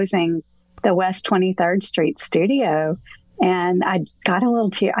closing the West 23rd Street studio. And I got I'm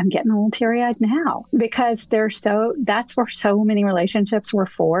getting a little teary-eyed now because that's where so many relationships were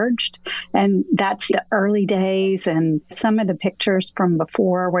forged. And that's the early days, and some of the pictures from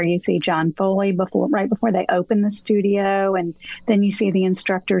before where you see John Foley right before they open the studio. And then you see the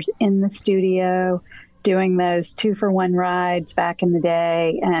instructors in the studio doing those 2-for-1 rides back in the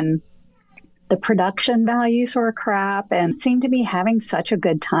day. And the production values were crap and seemed to be having such a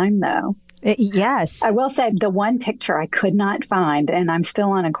good time though. Yes. I will say the one picture I could not find, and I'm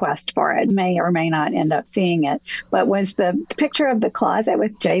still on a quest for it, may or may not end up seeing it, but was the picture of the closet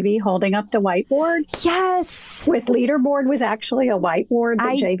with JV holding up the whiteboard. Yes. With leaderboard was actually a whiteboard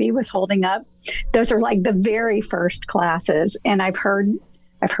that JV was holding up. Those are like the very first classes. And I've heard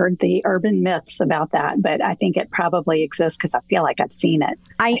I've heard the urban myths about that, but I think it probably exists because I feel like I've seen it.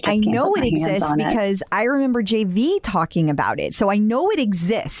 I just can't know put it my hands exists on it. because I remember JV talking about it. So I know it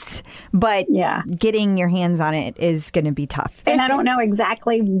exists, but getting your hands on it is going to be tough. And I don't know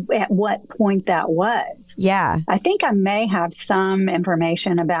exactly at what point that was. Yeah. I think I may have some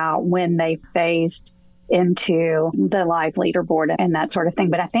information about when they phased into the live leaderboard and that sort of thing.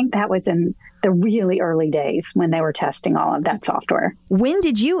 But I think that was in the really early days when they were testing all of that software. When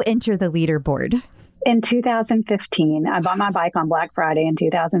did you enter the leaderboard? In 2015. I bought my bike on Black Friday in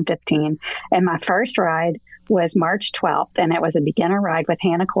 2015. And my first ride was March 12th. And it was a beginner ride with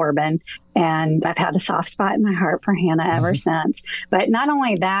Hannah Corbin. And I've had a soft spot in my heart for Hannah ever since. But not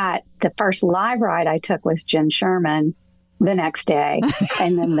only that, the first live ride I took was Jen Sherman the next day.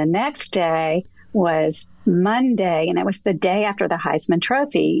 And then the next day was Monday, and it was the day after the Heisman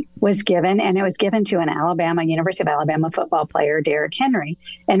Trophy was given, and it was given to an University of Alabama football player, Derrick Henry.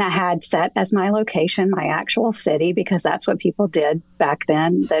 And I had set as my location my actual city because that's what people did back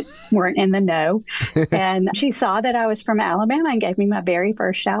then that weren't in the know. And she saw that I was from Alabama and gave me my very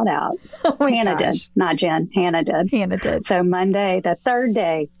first shout out. Hannah did, not Jen. Hannah did. So Monday, the third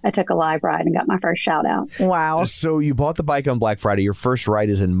day, I took a live ride and got my first shout out. Wow. So you bought the bike on Black Friday. Your first ride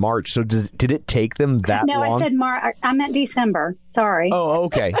is in March. So did it take them that No, long? I said March. I meant December. Sorry. Oh,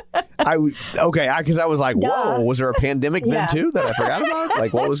 okay. Because I was like, whoa, was there a pandemic then too that I forgot about?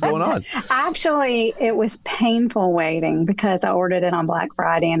 Like, what was going on? Actually, it was painful waiting because I ordered it on Black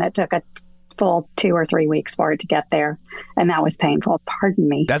Friday and it took a full 2 or 3 weeks for it to get there. And that was painful. Pardon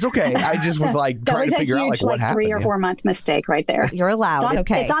me. That's okay. I just was like trying to figure out like what happened. 3 or 4 month mistake right there. You're allowed.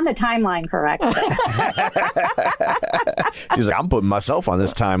 It's on the timeline, correct? She's like, I'm putting myself on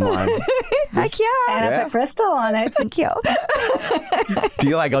this timeline. Heck yeah. And I put Crystal on it. Thank you. Do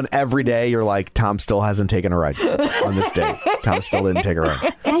you like on every day you're like, Tom still hasn't taken a ride on this day? Tom still didn't take a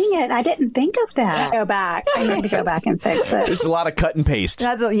ride. Dang it. I didn't think of that. Go back. I need to go back and fix it. It's a lot of cut and paste.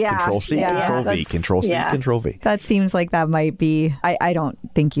 Control C, Control V, Control C, Control V. That seems like that might be, I don't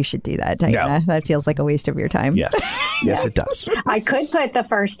think you should do that, Diana. No. That feels like a waste of your time. Yes. Yes, it does. I could put the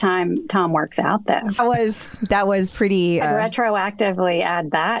first time Tom works out, though. That was pretty... I'd retroactively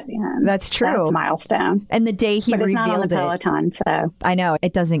add that in. That's true. That's a milestone. And the day he but it's revealed not on the Peloton, so... I know.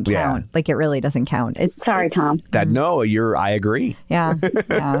 It doesn't count. Yeah. Like, it really doesn't count. Sorry, Tom. I agree. Yeah.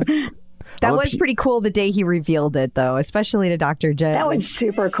 That was pretty cool the day he revealed it, though, especially to Dr. Jen. That was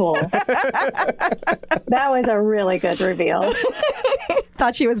super cool. That was a really good reveal.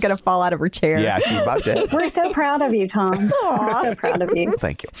 Thought she was going to fall out of her chair. Yeah, she about did. We're so proud of you, Tom. We're so proud of you.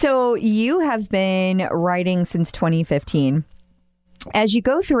 Thank you. So you have been writing since 2015. As you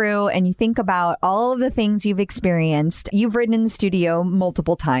go through and you think about all of the things you've experienced, you've written in the studio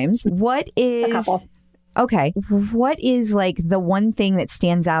multiple times. What is... A couple. Okay. What is like the one thing that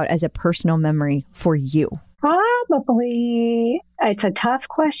stands out as a personal memory for you? Probably, it's a tough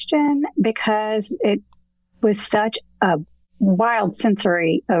question because it was such a wild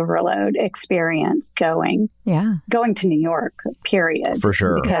sensory overload experience going to New York, period. For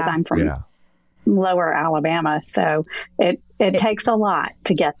sure. Because I'm from lower Alabama. So it takes a lot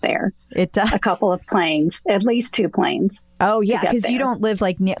to get there. It does. A couple of planes, at least 2 planes. Oh, yeah, because you don't live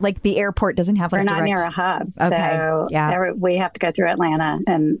like the airport doesn't have like We're not near a hub. Okay. So we have to go through Atlanta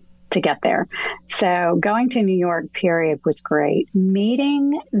and to get there. So going to New York, period, was great.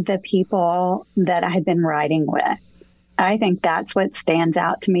 Meeting the people that I had been riding with, I think that's what stands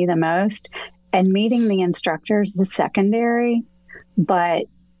out to me the most. And meeting the instructors is secondary, but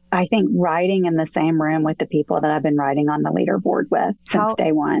I think riding in the same room with the people that I've been riding on the leaderboard with since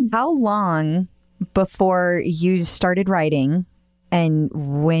day one. How long before you started riding and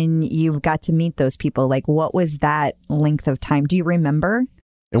when you got to meet those people? Like, what was that length of time? Do you remember?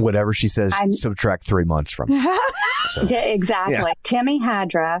 And whatever she says, subtract 3 months from it. So, exactly. Yeah. Timmy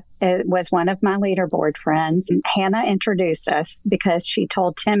Hadra was one of my leaderboard friends. Hannah introduced us because she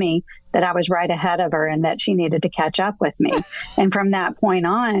told Timmy that I was right ahead of her and that she needed to catch up with me. And from that point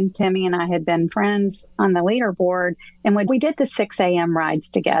on, Timmy and I had been friends on the leaderboard. And we did the 6 a.m. rides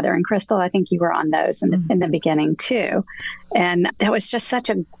together. And Crystal, I think you were on those in the beginning too. And that was just such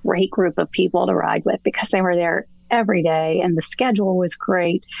a great group of people to ride with because they were there every day and the schedule was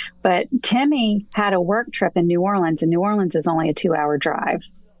great. But Timmy had a work trip in New Orleans, and New Orleans is only a 2-hour drive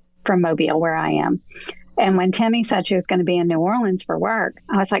from Mobile, where I am. And when Timmy said she was going to be in New Orleans for work,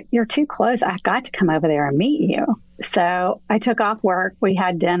 I was like, you're too close. I've got to come over there and meet you. So I took off work. We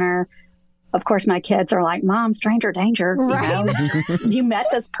had dinner. Of course, my kids are like, Mom, stranger danger. Right. You know, you met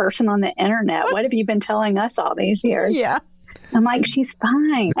this person on the internet. What have you been telling us all these years? Yeah. I'm like, she's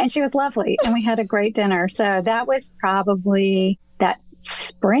fine. And she was lovely. And we had a great dinner. So that was probably that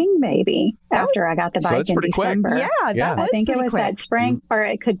spring, maybe, after I got the bike in December. Yeah, that was I think it pretty was quick. that spring, or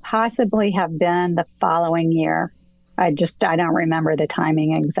it could possibly have been the following year. I don't remember the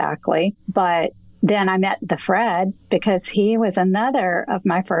timing exactly. But then I met the Fred because he was another of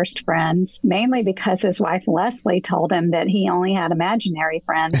my first friends, mainly because his wife Leslie told him that he only had imaginary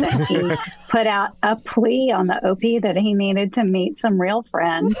friends, and he put out a plea on the OP that he needed to meet some real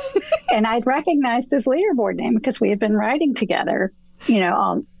friends. And I'd recognized his leaderboard name because we had been riding together,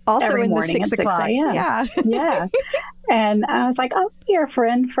 Also every in the morning 6 at 6 o'clock. a.m. Yeah. Yeah. And I was like, oh, your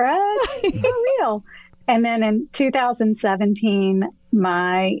friend Fred, for real. And then in 2017,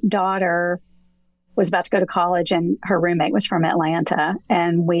 my daughter was about to go to college and her roommate was from Atlanta.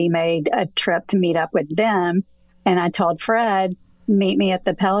 And we made a trip to meet up with them. And I told Fred, meet me at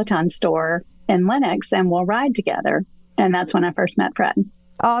the Peloton store in Lenox and we'll ride together. And that's when I first met Fred.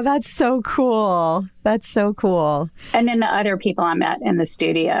 Oh, that's so cool. That's so cool. And then the other people I met in the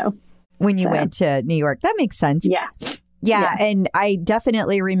studio. When you went to New York. That makes sense. Yeah. Yeah, and I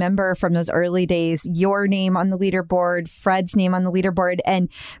definitely remember from those early days, your name on the leaderboard, Fred's name on the leaderboard. And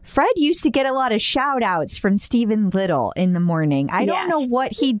Fred used to get a lot of shout outs from Stephen Little in the morning. I don't know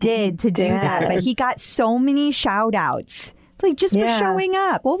what he did to do that, but he got so many shout outs. Like just for showing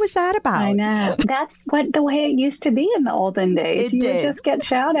up. What was that about? I know. That's the way it used to be in the olden days. You would just get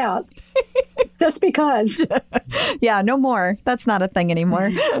shout outs just because. Yeah, no more. That's not a thing anymore.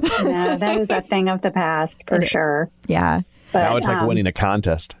 No, that is a thing of the past for sure. Yeah. But, now it's like winning a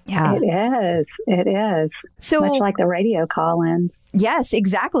contest. Yeah. It is. It is. So much like the radio call-ins. Yes,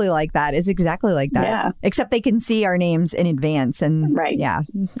 exactly like that. Is exactly like that. Yeah. Except they can see our names in advance and yeah.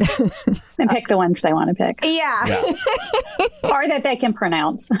 And pick the ones they want to pick. Yeah. Or that they can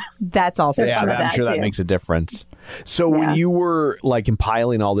pronounce. That's also I'm sure that makes a difference. So when you were like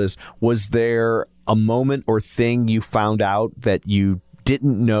compiling all this, was there a moment or thing you found out that you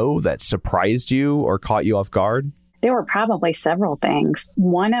didn't know that surprised you or caught you off guard? There were probably several things.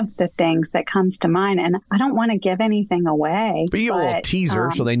 One of the things that comes to mind, and I don't want to give anything away. But you get a little teaser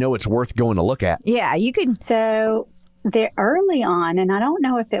so they know it's worth going to look at. Yeah, you could. So early on, and I don't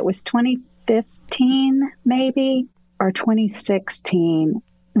know if it was 2015 maybe or 2016,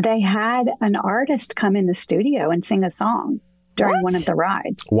 they had an artist come in the studio and sing a song during one of the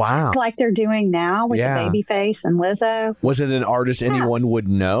rides. Wow. Like they're doing now with the Babyface and Lizzo. Was it an artist anyone would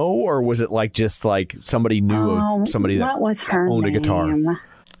know, or was it like just like somebody knew of somebody that owned a guitar?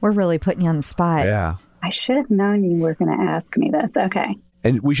 We're really putting you on the spot. Yeah. I should have known you were going to ask me this. Okay.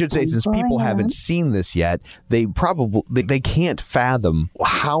 And we should say, since people haven't seen this yet, they can't fathom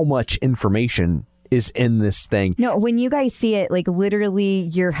how much information is in this thing. No, when you guys see it, like literally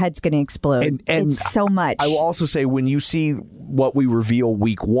your head's going to explode. And it's so much. I will also say, when you see what we reveal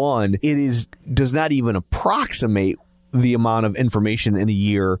week one, does not even approximate the amount of information in a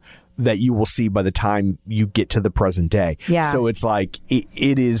year that you will see by the time you get to the present day. Yeah. So it's like,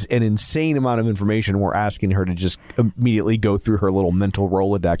 it is an insane amount of information. We're asking her to just immediately go through her little mental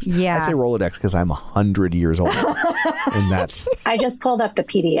Rolodex. Yeah. I say Rolodex because I'm 100 years old. And that's... I just pulled up the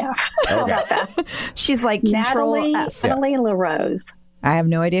PDF. How about that? She's like, Control Natalie LaRose. I have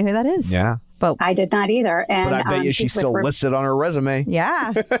no idea who that is. Yeah. But I did not either. And, but I bet you she's still listed on her resume.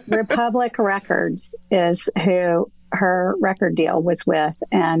 Yeah. Republic Records is who her record deal was with,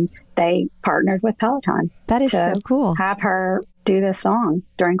 and they partnered with Peloton. That is so cool. Have her do this song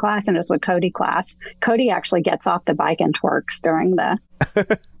during class, and it was with Cody class. Cody actually gets off the bike and twerks during the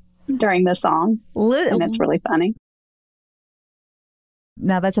song, and it's really funny.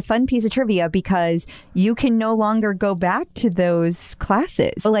 Now, that's a fun piece of trivia because you can no longer go back to those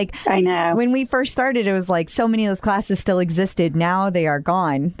classes. Like, I know. When we first started, it was like so many of those classes still existed. Now they are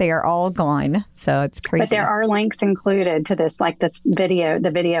gone. They are all gone. So it's crazy. But there are links included to this, like the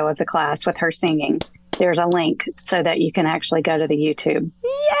video of the class with her singing. There's a link so that you can actually go to the YouTube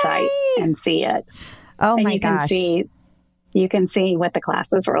site and see it. Oh, and my gosh. You can see what the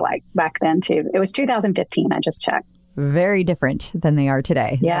classes were like back then, too. It was 2015. I just checked. Very different than they are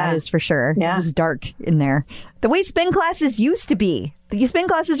today. Yeah. That is for sure. Yeah. It was dark in there. The way spin classes used to be. The spin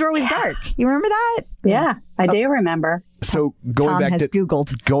classes were always dark. You remember that? Yeah, I do remember. So going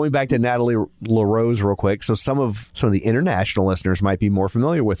back to Natalie LaRose real quick. So some of the international listeners might be more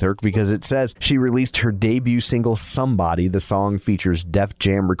familiar with her because it says she released her debut single "Somebody." The song features Def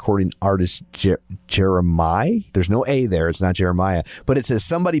Jam recording artist Jeremiah. There's no A there. It's not Jeremiah, but it says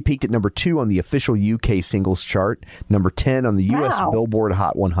 "Somebody" peaked at number 2 on the official UK singles chart, number 10 on the US Billboard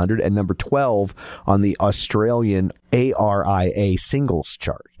Hot 100, and number 12 on the Australian ARIA singles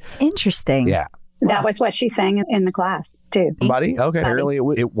chart. Interesting. Yeah. That was what she sang in the class, too. Buddy? Okay. Apparently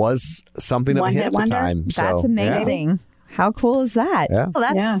it was something of a hit at the time. That's amazing. How cool is that? Yeah.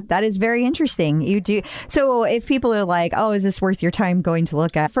 Well, that is very interesting. You do. So if people are like, oh, is this worth your time going to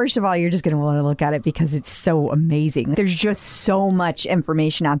look at? First of all, you're just going to want to look at it because it's so amazing. There's just so much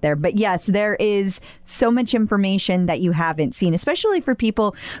information out there. But yes, there is so much information that you haven't seen, especially for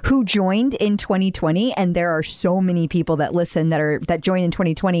people who joined in 2020. And there are so many people that listen that joined in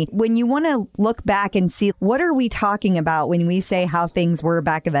 2020. When you want to look back and see, what are we talking about when we say how things were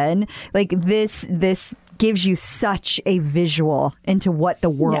back then? Like this gives you such a visual into what the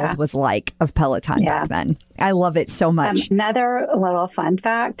world was like of Peloton back then. I love it so much. Another little fun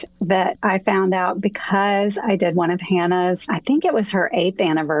fact that I found out because I did one of Hannah's, I think it was her 8th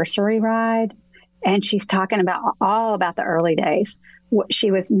anniversary ride, and she's talking about all about the early days. She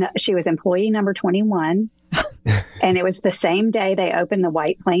was employee number 21, and it was the same day they opened the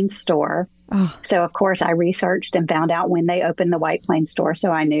White Plains store. Oh. So, of course, I researched and found out when they opened the White Plains store.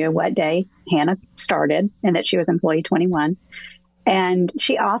 So I knew what day Hannah started and that she was employee 21. And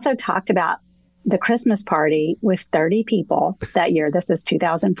she also talked about the Christmas party was 30 people that year. This is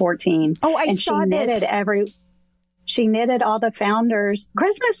 2014. Oh, and saw this. She knitted all the founders'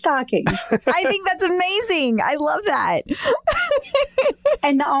 Christmas stockings. I think that's amazing. I love that.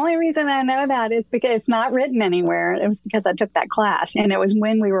 And the only reason I know that is because it's not written anywhere. It was because I took that class. And it was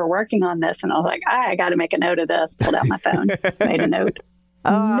when we were working on this. And I was like, I got to make a note of this. Pulled out my phone, made a note.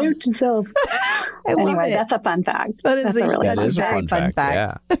 Note to self. Anyway, that's a fun fact. That's a really fun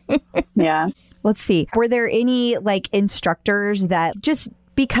fact. Yeah. Yeah. Let's see. Were there any instructors that just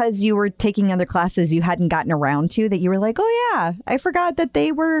because you were taking other classes you hadn't gotten around to that you were like, oh yeah, I forgot that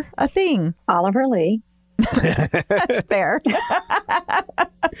they were a thing? Oliver Lee. That's fair.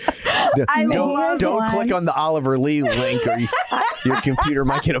 Don't click on the Oliver Lee link or your computer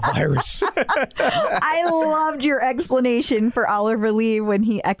might get a virus. I loved your explanation for Oliver Lee when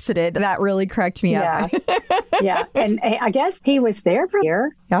he exited. That really cracked me up. Yeah. And I guess he was there for a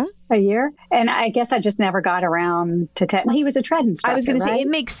year. Yeah. A year. And I guess I just never got around to he was a tread instructor. I was going to say, it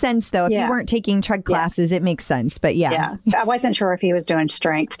makes sense, though. If you weren't taking tread classes, it makes sense. But yeah. I wasn't sure if he was doing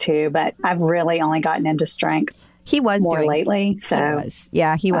strength, too, but I've really only gotten into strength. He was more doing lately. So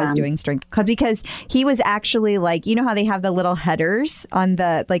he was doing strength because he was actually you know how they have the little headers on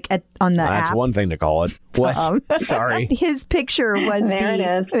the on the That's app? one thing to call it. What? Sorry. His picture was there. It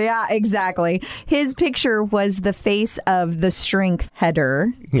is. Yeah, exactly. His picture was the face of the strength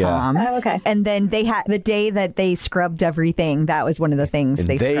header. Tom. Oh, okay. And then they had the day that they scrubbed everything. That was one of the things and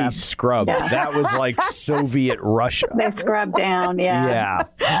they scrubbed. Yeah. That was like Soviet Russia. They scrubbed down. Yeah.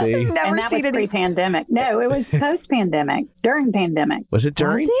 Yeah. And that was pre-pandemic. No, it was post-pandemic. During pandemic. Was it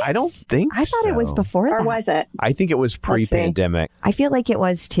during? Was it? I don't think I thought it was before that. Or was it? I think it was pre-pandemic. I feel like it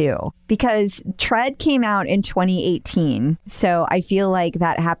was too, because Tread came out in 2018. So I feel like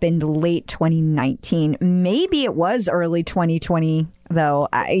that happened late 2019. Maybe it was early 2020, though.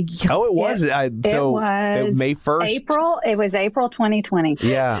 It was. It was May 1st. April. It was April 2020.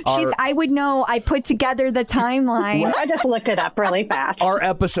 Yeah. I would know. I put together the timeline. I just looked it up really fast. Our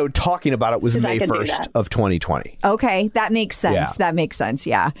episode talking about it was May 1st of 2020. Okay. That makes sense. Yeah. That makes sense.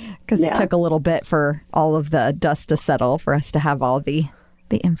 Yeah. Because it took a little bit for all of the dust to settle for us to have all the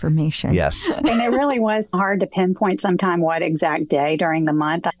information. Yes. And it really was hard to pinpoint sometime what exact day during the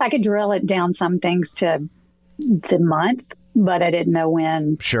month. I could drill it down some things to the month, but I didn't know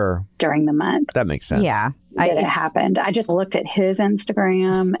when. Sure. During the month. That makes sense. Yeah. It happened. I just looked at his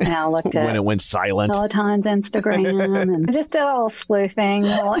Instagram and I looked at when it went silent. Peloton's Instagram and I just did a little sleuthing,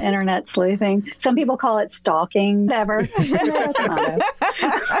 a little internet sleuthing. Some people call it stalking, whatever.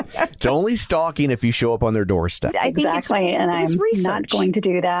 It's only stalking if you show up on their doorstep. Exactly. And I'm not going to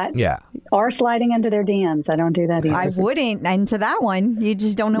do that. Yeah. Or sliding into their DMs. I don't do that either. I wouldn't. Into that one, you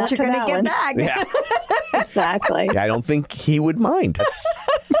just don't know what you're going to get back. Yeah. Exactly. Yeah, I don't think he would mind.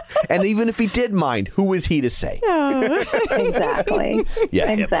 And even if he did mind, who is he to say? Exactly.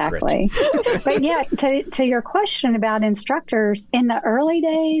 Yeah, exactly. But yeah, to your question about instructors, in the early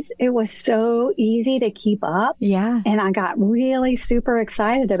days, it was so easy to keep up. Yeah. And I got really super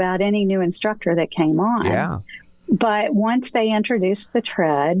excited about any new instructor that came on. Yeah. But once they introduced the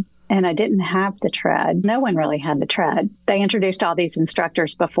tread, and I didn't have the tread. No one really had the tread. They introduced all these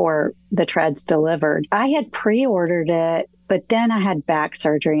instructors before the treads delivered. I had pre-ordered it, but then I had back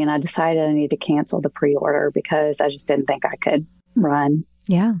surgery and I decided I need to cancel the pre-order because I just didn't think I could run.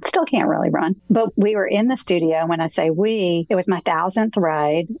 Yeah. Still can't really run. But we were in the studio. When I say we, it was my 1,000th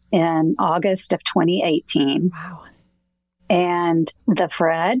ride in August of 2018. Wow. And the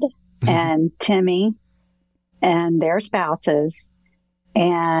Fred and Timmy and their spouses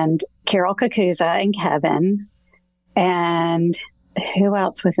and Carol Kakuza and Kevin, and who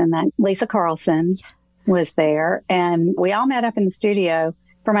else was in that? Lisa Carlson. was there, and we all met up in the studio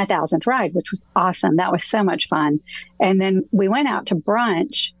for my 1000th ride, which was awesome. That was so much fun. And then we went out to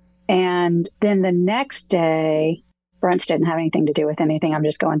brunch, and then the next day, brunch didn't have anything to do with anything. I'm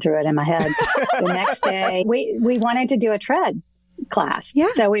just going through it in my head. The next day, we wanted to do a tread class. Yeah.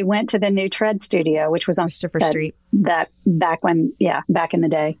 So we went to the new tread studio, which was on Christopher Street. That back in the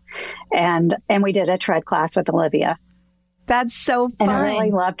day. And we did a tread class with Olivia. That's so fun. And I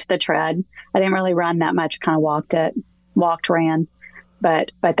really loved the tread. I didn't really run that much, kind of ran.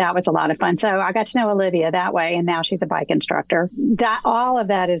 But that was a lot of fun. So I got to know Olivia that way, and now she's a bike instructor. All of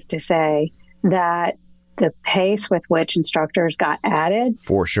that is to say that the pace with which instructors got added,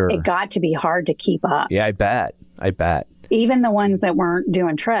 for sure, it got to be hard to keep up. Yeah, I bet. Even the ones that weren't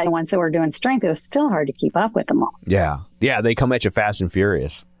doing tread, the ones that were doing strength, it was still hard to keep up with them all. Yeah, they come at you fast and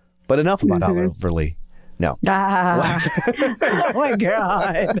furious. But enough about Overly. No. Oh my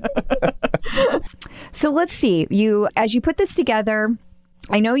God. So let's see. As you put this together,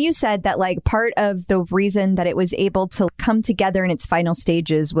 I know you said that like part of the reason that it was able to come together in its final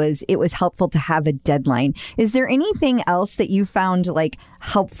stages was it was helpful to have a deadline. Is there anything else that you found like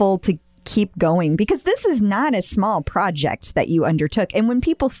helpful to keep going? Because this is not a small project that you undertook. And when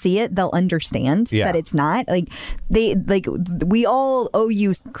people see it, they'll understand that it's not. We all owe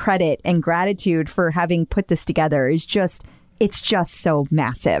you credit and gratitude for having put this together. It's just so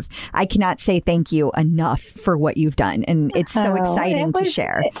massive. I cannot say thank you enough for what you've done. And it's so exciting to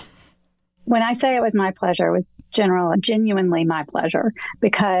share. When I say it was my pleasure, it was genuinely my pleasure,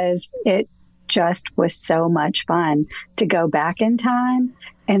 because it just was so much fun to go back in time.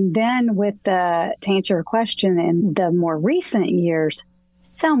 And then to answer your question, in the more recent years,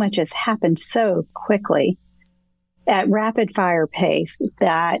 so much has happened so quickly at rapid fire pace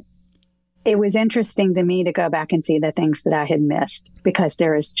that it was interesting to me to go back and see the things that I had missed, because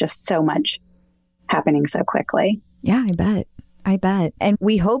there is just so much happening so quickly. Yeah, I bet. And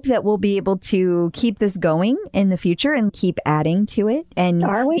we hope that we'll be able to keep this going in the future and keep adding to it. And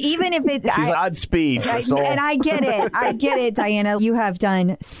are we? Even if it's she's odd speed. And I get it, Diana. You have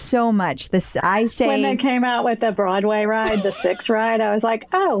done so much. When they came out with the Broadway ride, the 6 ride, I was like,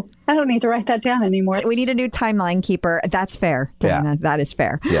 oh, I don't need to write that down anymore. We need a new timeline keeper. That's fair, Diana. Yeah. That is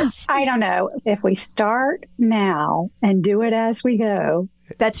fair. Yes. I don't know. If we start now and do it as we go,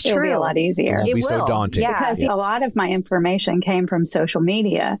 that's true. It'll be a lot easier. It won't be so daunting. Yeah. Because a lot of my information came from social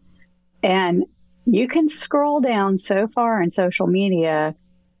media, and you can scroll down so far in social media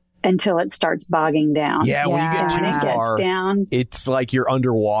until it starts bogging down. Yeah, when you get too far, it's like you're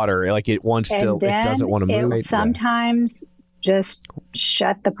underwater. Like it doesn't want to move. It sometimes just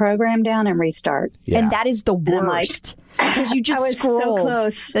shut the program down and restart. Yeah. And that is the worst. Because you just scrolled. So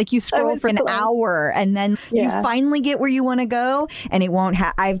close. Like you scroll for an hour, and then you finally get where you want to go, and it won't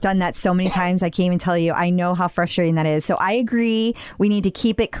I've done that so many times, I can't even tell you. I know how frustrating that is. So I agree. We need to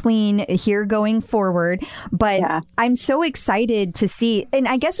keep it clean here going forward. But I'm so excited to see, and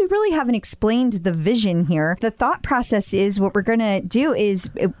I guess we really haven't explained the vision here. The thought process is what we're going to do is,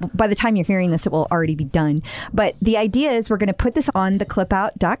 by the time you're hearing this, it will already be done. But the idea is we're going to put this on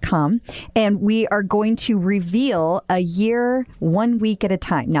theclipout.com, and we are going to reveal a year, 1 week at a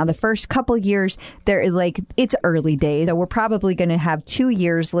time. Now, the first couple years, it's early days, so we're probably going to have 2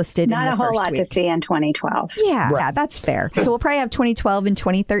 years listed. Not in the a whole first lot week. to see in 2012. Yeah, that's fair. So we'll probably have 2012 and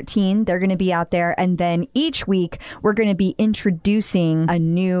 2013. They're going to be out there, and then each week we're going to be introducing a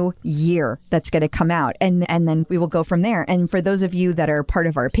new year that's going to come out, and then we will go from there. And for those of you that are part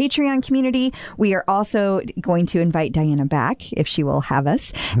of our Patreon community, we are also going to invite Diana back if she will have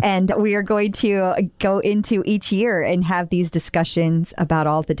us, and we are going to go into each year and have these discussions about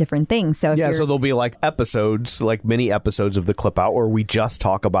all the different things. So so there'll be like episodes, like mini episodes of the Clip Out, where we just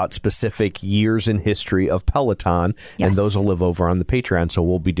talk about specific years in history of Peloton, and those will live over on the Patreon. So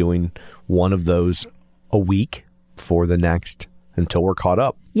we'll be doing one of those a week for the next until we're caught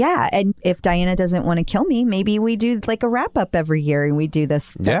up. Yeah, and if Diana doesn't want to kill me, maybe we do like a wrap up every year, and we do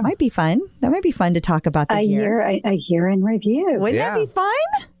this. That might be fun. That might be fun to talk about the year. A year in review. Wouldn't that be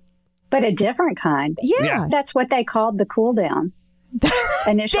fun? But a different kind. Yeah. That's what they called the cool down.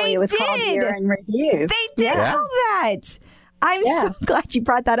 Initially, it was called year in review. They did call that. I'm so glad you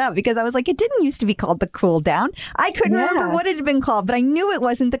brought that up, because I was like, it didn't used to be called the cool down. I couldn't remember what it had been called, but I knew it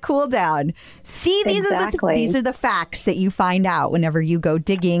wasn't the cool down. See, these are the facts that you find out whenever you go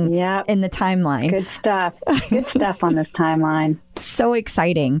digging in the timeline. Good stuff. Good stuff on this timeline. So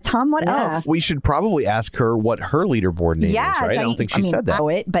exciting. Tom, what else? We should probably ask her what her leaderboard name is, right? I don't think she said that. I know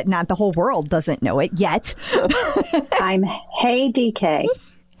it, but not the whole world doesn't know it yet. I'm Hey DK.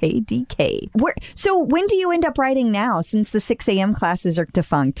 Hey, DK. So when do you end up riding now, since the 6 a.m. classes are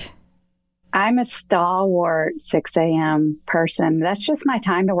defunct? I'm a stalwart 6 a.m. person. That's just my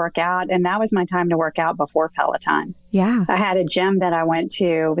time to work out. And that was my time to work out before Peloton. Yeah. I had a gym that I went to.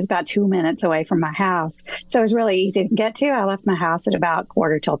 It was about 2 minutes away from my house. So it was really easy to get to. I left my house at about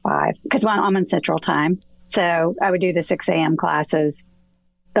 4:45 because I'm on Central Time. So I would do the 6 a.m. classes,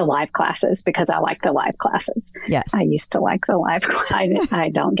 the live classes, because I like the live classes. Yes. I used to like the live. I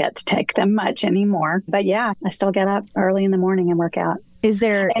don't get to take them much anymore. But yeah, I still get up early in the morning and work out. Is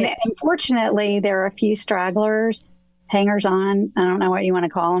there... And unfortunately, there are a few stragglers, hangers on. I don't know what you want to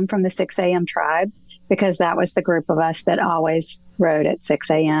call them, from the 6 a.m. tribe, because that was the group of us that always rode at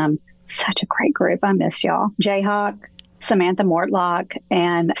 6 a.m. Such a great group. I miss y'all. Jayhawk, Samantha Mortlock,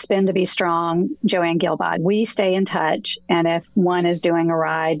 and Spin to Be Strong, Joanne Gilbod. We stay in touch. And if one is doing a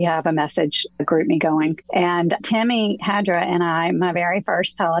ride, you have a message, group me going. And Timmy Hadra and I, my very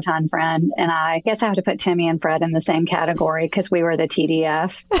first Peloton friend, and I guess I have to put Timmy and Fred in the same category because we were the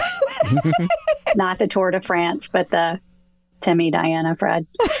TDF, not the Tour de France, but the Timmy, Diana, Fred.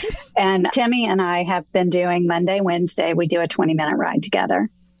 And Timmy and I have been doing Monday, Wednesday. We do a 20-minute ride together.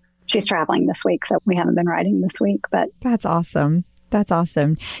 She's traveling this week, so we haven't been riding this week, but That's awesome. That's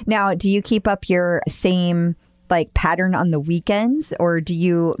awesome. Now, do you keep up your same pattern on the weekends, or do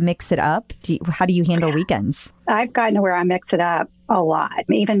you mix it up? How do you handle weekends? I've gotten to where I mix it up a lot,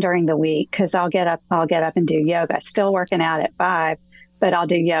 even during the week, because I'll get up and do yoga. Still working out at 5, but I'll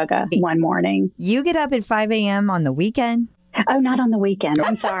do yoga one morning. You get up at 5 a.m. on the weekend? Oh, not on the weekend.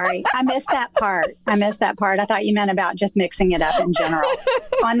 I'm sorry. I missed that part. I thought you meant about just mixing it up in general.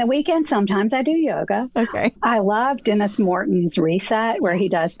 On the weekend, sometimes I do yoga. Okay. I love Dennis Morton's Reset, where he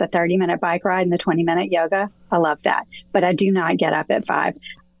does the 30-minute bike ride and the 20-minute yoga. I love that. But I do not get up at 5.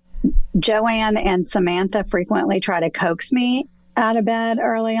 Joanne and Samantha frequently try to coax me out of bed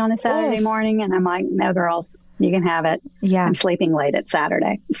early on a Saturday morning. And I'm like, no, girls, you can have it. Yeah. I'm sleeping late at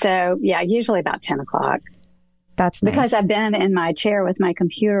Saturday. So, yeah, usually about 10 o'clock. That's nice. Because I've been in my chair with my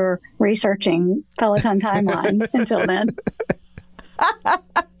computer researching Peloton timeline until then.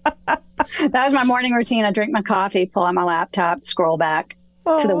 That was my morning routine. I drink my coffee, pull out my laptop, scroll back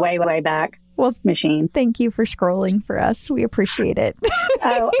to the way back machine. Thank you for scrolling for us. We appreciate it.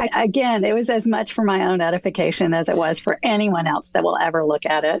 Again, it was as much for my own edification as it was for anyone else that will ever look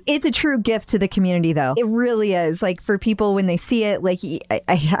at it. It's a true gift to the community, though. It really is. For people, when they see it,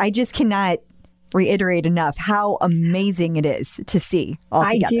 I just cannot reiterate enough how amazing it is to see all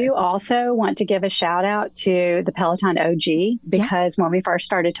together. I do also want to give a shout out to the Peloton OG, because when we first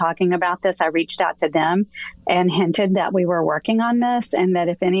started talking about this, I reached out to them and hinted that we were working on this, and that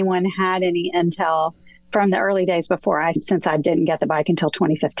if anyone had any intel from the early days since I didn't get the bike until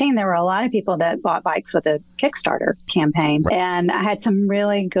 2015, there were a lot of people that bought bikes with a Kickstarter campaign. Right. And I had some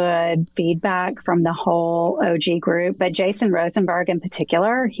really good feedback from the whole OG group. But Jason Rosenberg in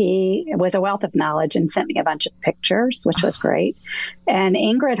particular, he was a wealth of knowledge and sent me a bunch of pictures, which was great. And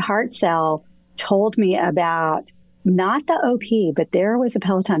Ingrid Hartzell told me about not the OP, but there was a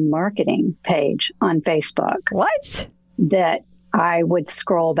Peloton marketing page on Facebook. What? That I would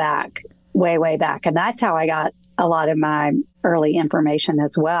scroll back way back. And that's how I got a lot of my early information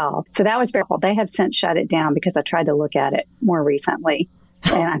as well. So that was very cool. They have since shut it down because I tried to look at it more recently.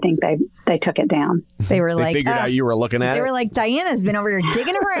 And I think they took it down. They were they figured out you were looking at it. They were like, Diana's been over here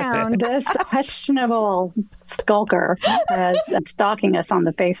digging around. This questionable skulker is stalking us on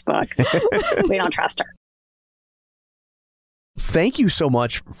the Facebook. We don't trust her. Thank you so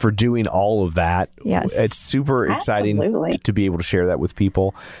much for doing all of that. Yes. It's super exciting to be able to share that with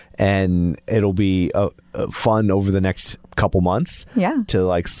people. And it'll be fun over the next couple months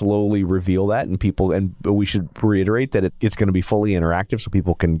to slowly reveal that. And we should reiterate that it's going to be fully interactive, so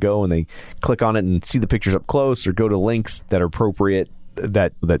people can go and they click on it and see the pictures up close, or go to links that are appropriate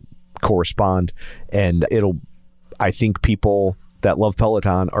that correspond. And I think people that love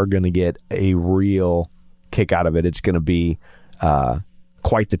Peloton are going to get a real kick out of it. It's going to be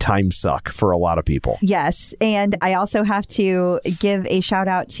quite the time suck for a lot of people. Yes. And I also have to give a shout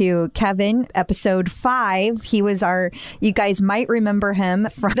out to Kevin, episode 5. He was you guys might remember him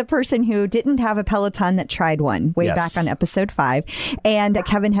from the person who didn't have a Peloton that tried one way back on episode 5. And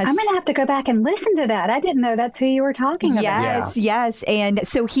Kevin has... I'm going to have to go back and listen to that. I didn't know that's who you were talking about. Yes. And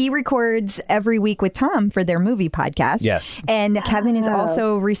so he records every week with Tom for their movie podcast. Yes. And Kevin is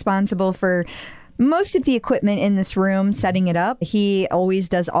also responsible for most of the equipment in this room, setting it up. He always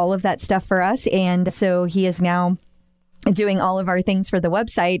does all of that stuff for us. And so he is now doing all of our things for the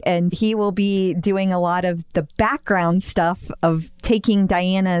website. And he will be doing a lot of the background stuff of taking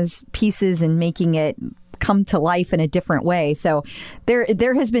Diana's pieces and making it come to life in a different way. So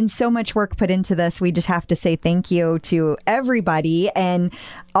there has been so much work put into this. We just have to say thank you to everybody and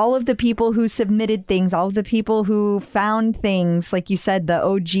all of the people who submitted things, all of the people who found things. Like you said, the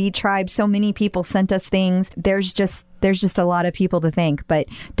OG tribe, so many people sent us things. There's just a lot of people to thank. But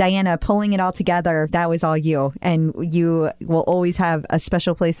Diana, pulling it all together, that was all you. And you will always have a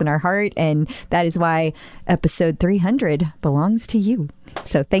special place in our heart. And that is why episode 300 belongs to you.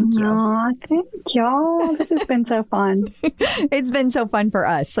 So thank you. Aw, thank y'all. This has been so fun. It's been so fun for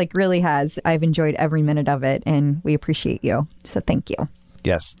us. Like, really has. I've enjoyed every minute of it. And we appreciate you. So thank you.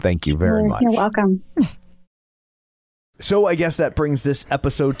 Yes, thank you very much. You're welcome. So I guess that brings this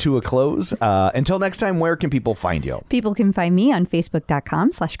episode to a close. Until next time, where can people find you? People can find me on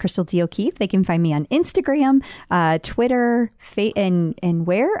Facebook.com/Crystal D. O'Keefe. They can find me on Instagram, Twitter, and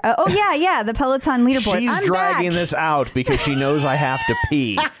where? The Peloton leaderboard. She's dragging this out because she knows I have to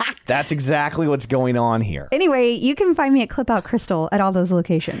pee. That's exactly what's going on here. Anyway, you can find me at Clip Out Crystal at all those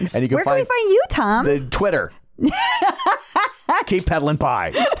locations. And you can where can we find you, Tom? The Twitter. Keep peddling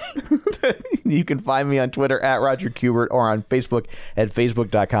pie. You can find me on Twitter at Roger Kubert or on Facebook at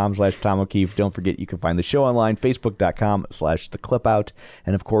facebook.com/Tom O'Keefe. Don't forget you can find the show online, facebook.com/theclipout.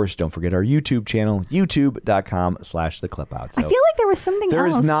 And of course, don't forget our YouTube channel, youtube.com/theclipout. So I feel like there was something else. There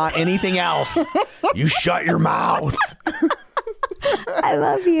is not anything else. You shut your mouth. I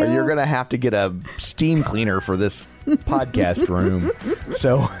love you. Or you're going to have to get a steam cleaner for this podcast room.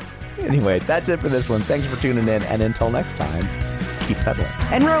 So anyway, that's it for this one. Thanks for tuning in. And until next time, keep pedaling.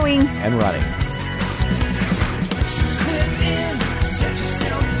 And rowing. And running.